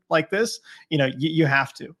season like this, you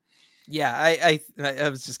have to. Yeah, I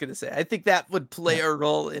was just going to say, I think that would play a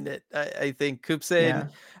role in it. I think Coop saying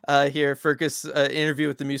here, Fergus interview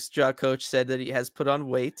with the Moose Jaw coach said that he has put on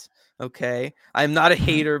weight. Okay. I'm not a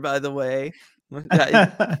hater, by the way.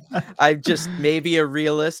 I'm just maybe a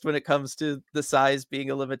realist when it comes to the size being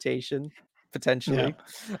a limitation, potentially.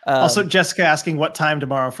 Yeah. Also, Jessica asking what time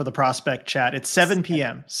tomorrow for the prospect chat. It's 7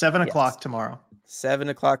 p.m., 7 o'clock tomorrow. 7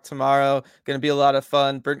 o'clock tomorrow. Going to be a lot of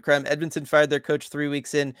fun. Burnt Creme, Edmonton fired their coach 3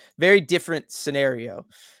 weeks in. Very different scenario,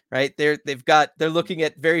 right? They're looking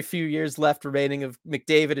at very few years left remaining of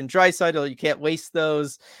McDavid and Draisaitl. You can't waste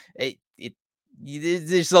those.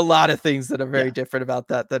 There's a lot of things that are very different about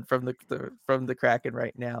that than from the Kraken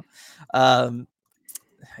right now.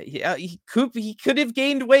 He could have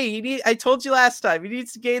gained weight. I told you last time, he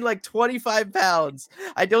needs to gain like 25 pounds.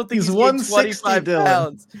 I don't think he's 125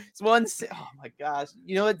 pounds. Oh my gosh.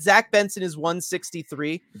 You know what? Zach Benson is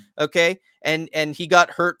 163. Okay. And he got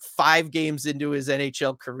hurt 5 games into his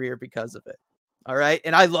NHL career because of it. All right.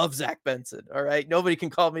 And I love Zach Benson. All right. Nobody can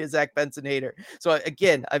call me a Zach Benson hater. So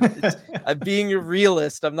again, I'm being a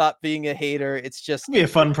realist. I'm not being a hater. It's just be a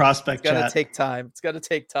fun prospect. It's going to take time. It's going to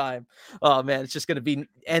take time. Oh man. It's just going to be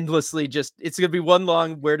endlessly it's going to be one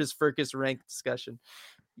long, where does Fergus rank discussion?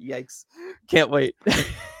 Yikes. Can't wait.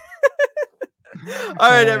 All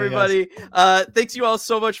right, everybody. Yes. Thanks you all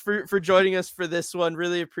so much for joining us for this one.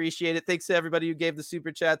 Really appreciate it. Thanks to everybody who gave the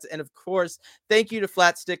super chats. And of course, thank you to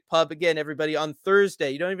Flat Stick Pub. Again, everybody, on Thursday,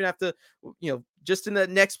 you don't even have to, just in the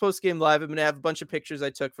next post game live, I'm going to have a bunch of pictures I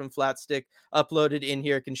took from Flat Stick uploaded in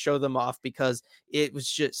here. I can show them off because it was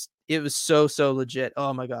so legit.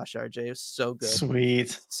 Oh my gosh, RJ, it was so good.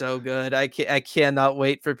 Sweet. So good. I cannot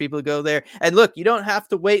wait for people to go there. And look, you don't have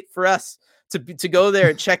to wait for us to go there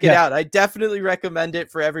and check it out. I definitely recommend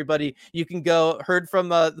it for everybody. You can go. Heard from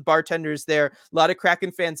the bartenders there. A lot of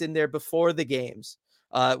Kraken fans in there before the games.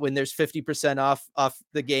 When there's 50% off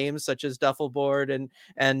the games, such as Duffel Board and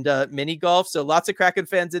mini golf. So lots of Kraken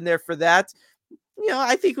fans in there for that.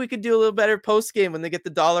 I think we could do a little better post game when they get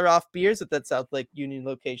the $1 off beers at that South Lake Union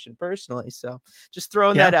location personally. So just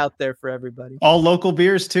throwing that out there for everybody. All local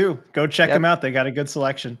beers too. Go check them out. They got a good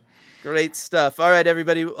selection. Great stuff. All right,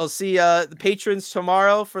 everybody. I'll see the patrons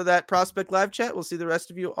tomorrow for that Prospect Live chat. We'll see the rest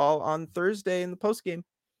of you all on Thursday in the post game.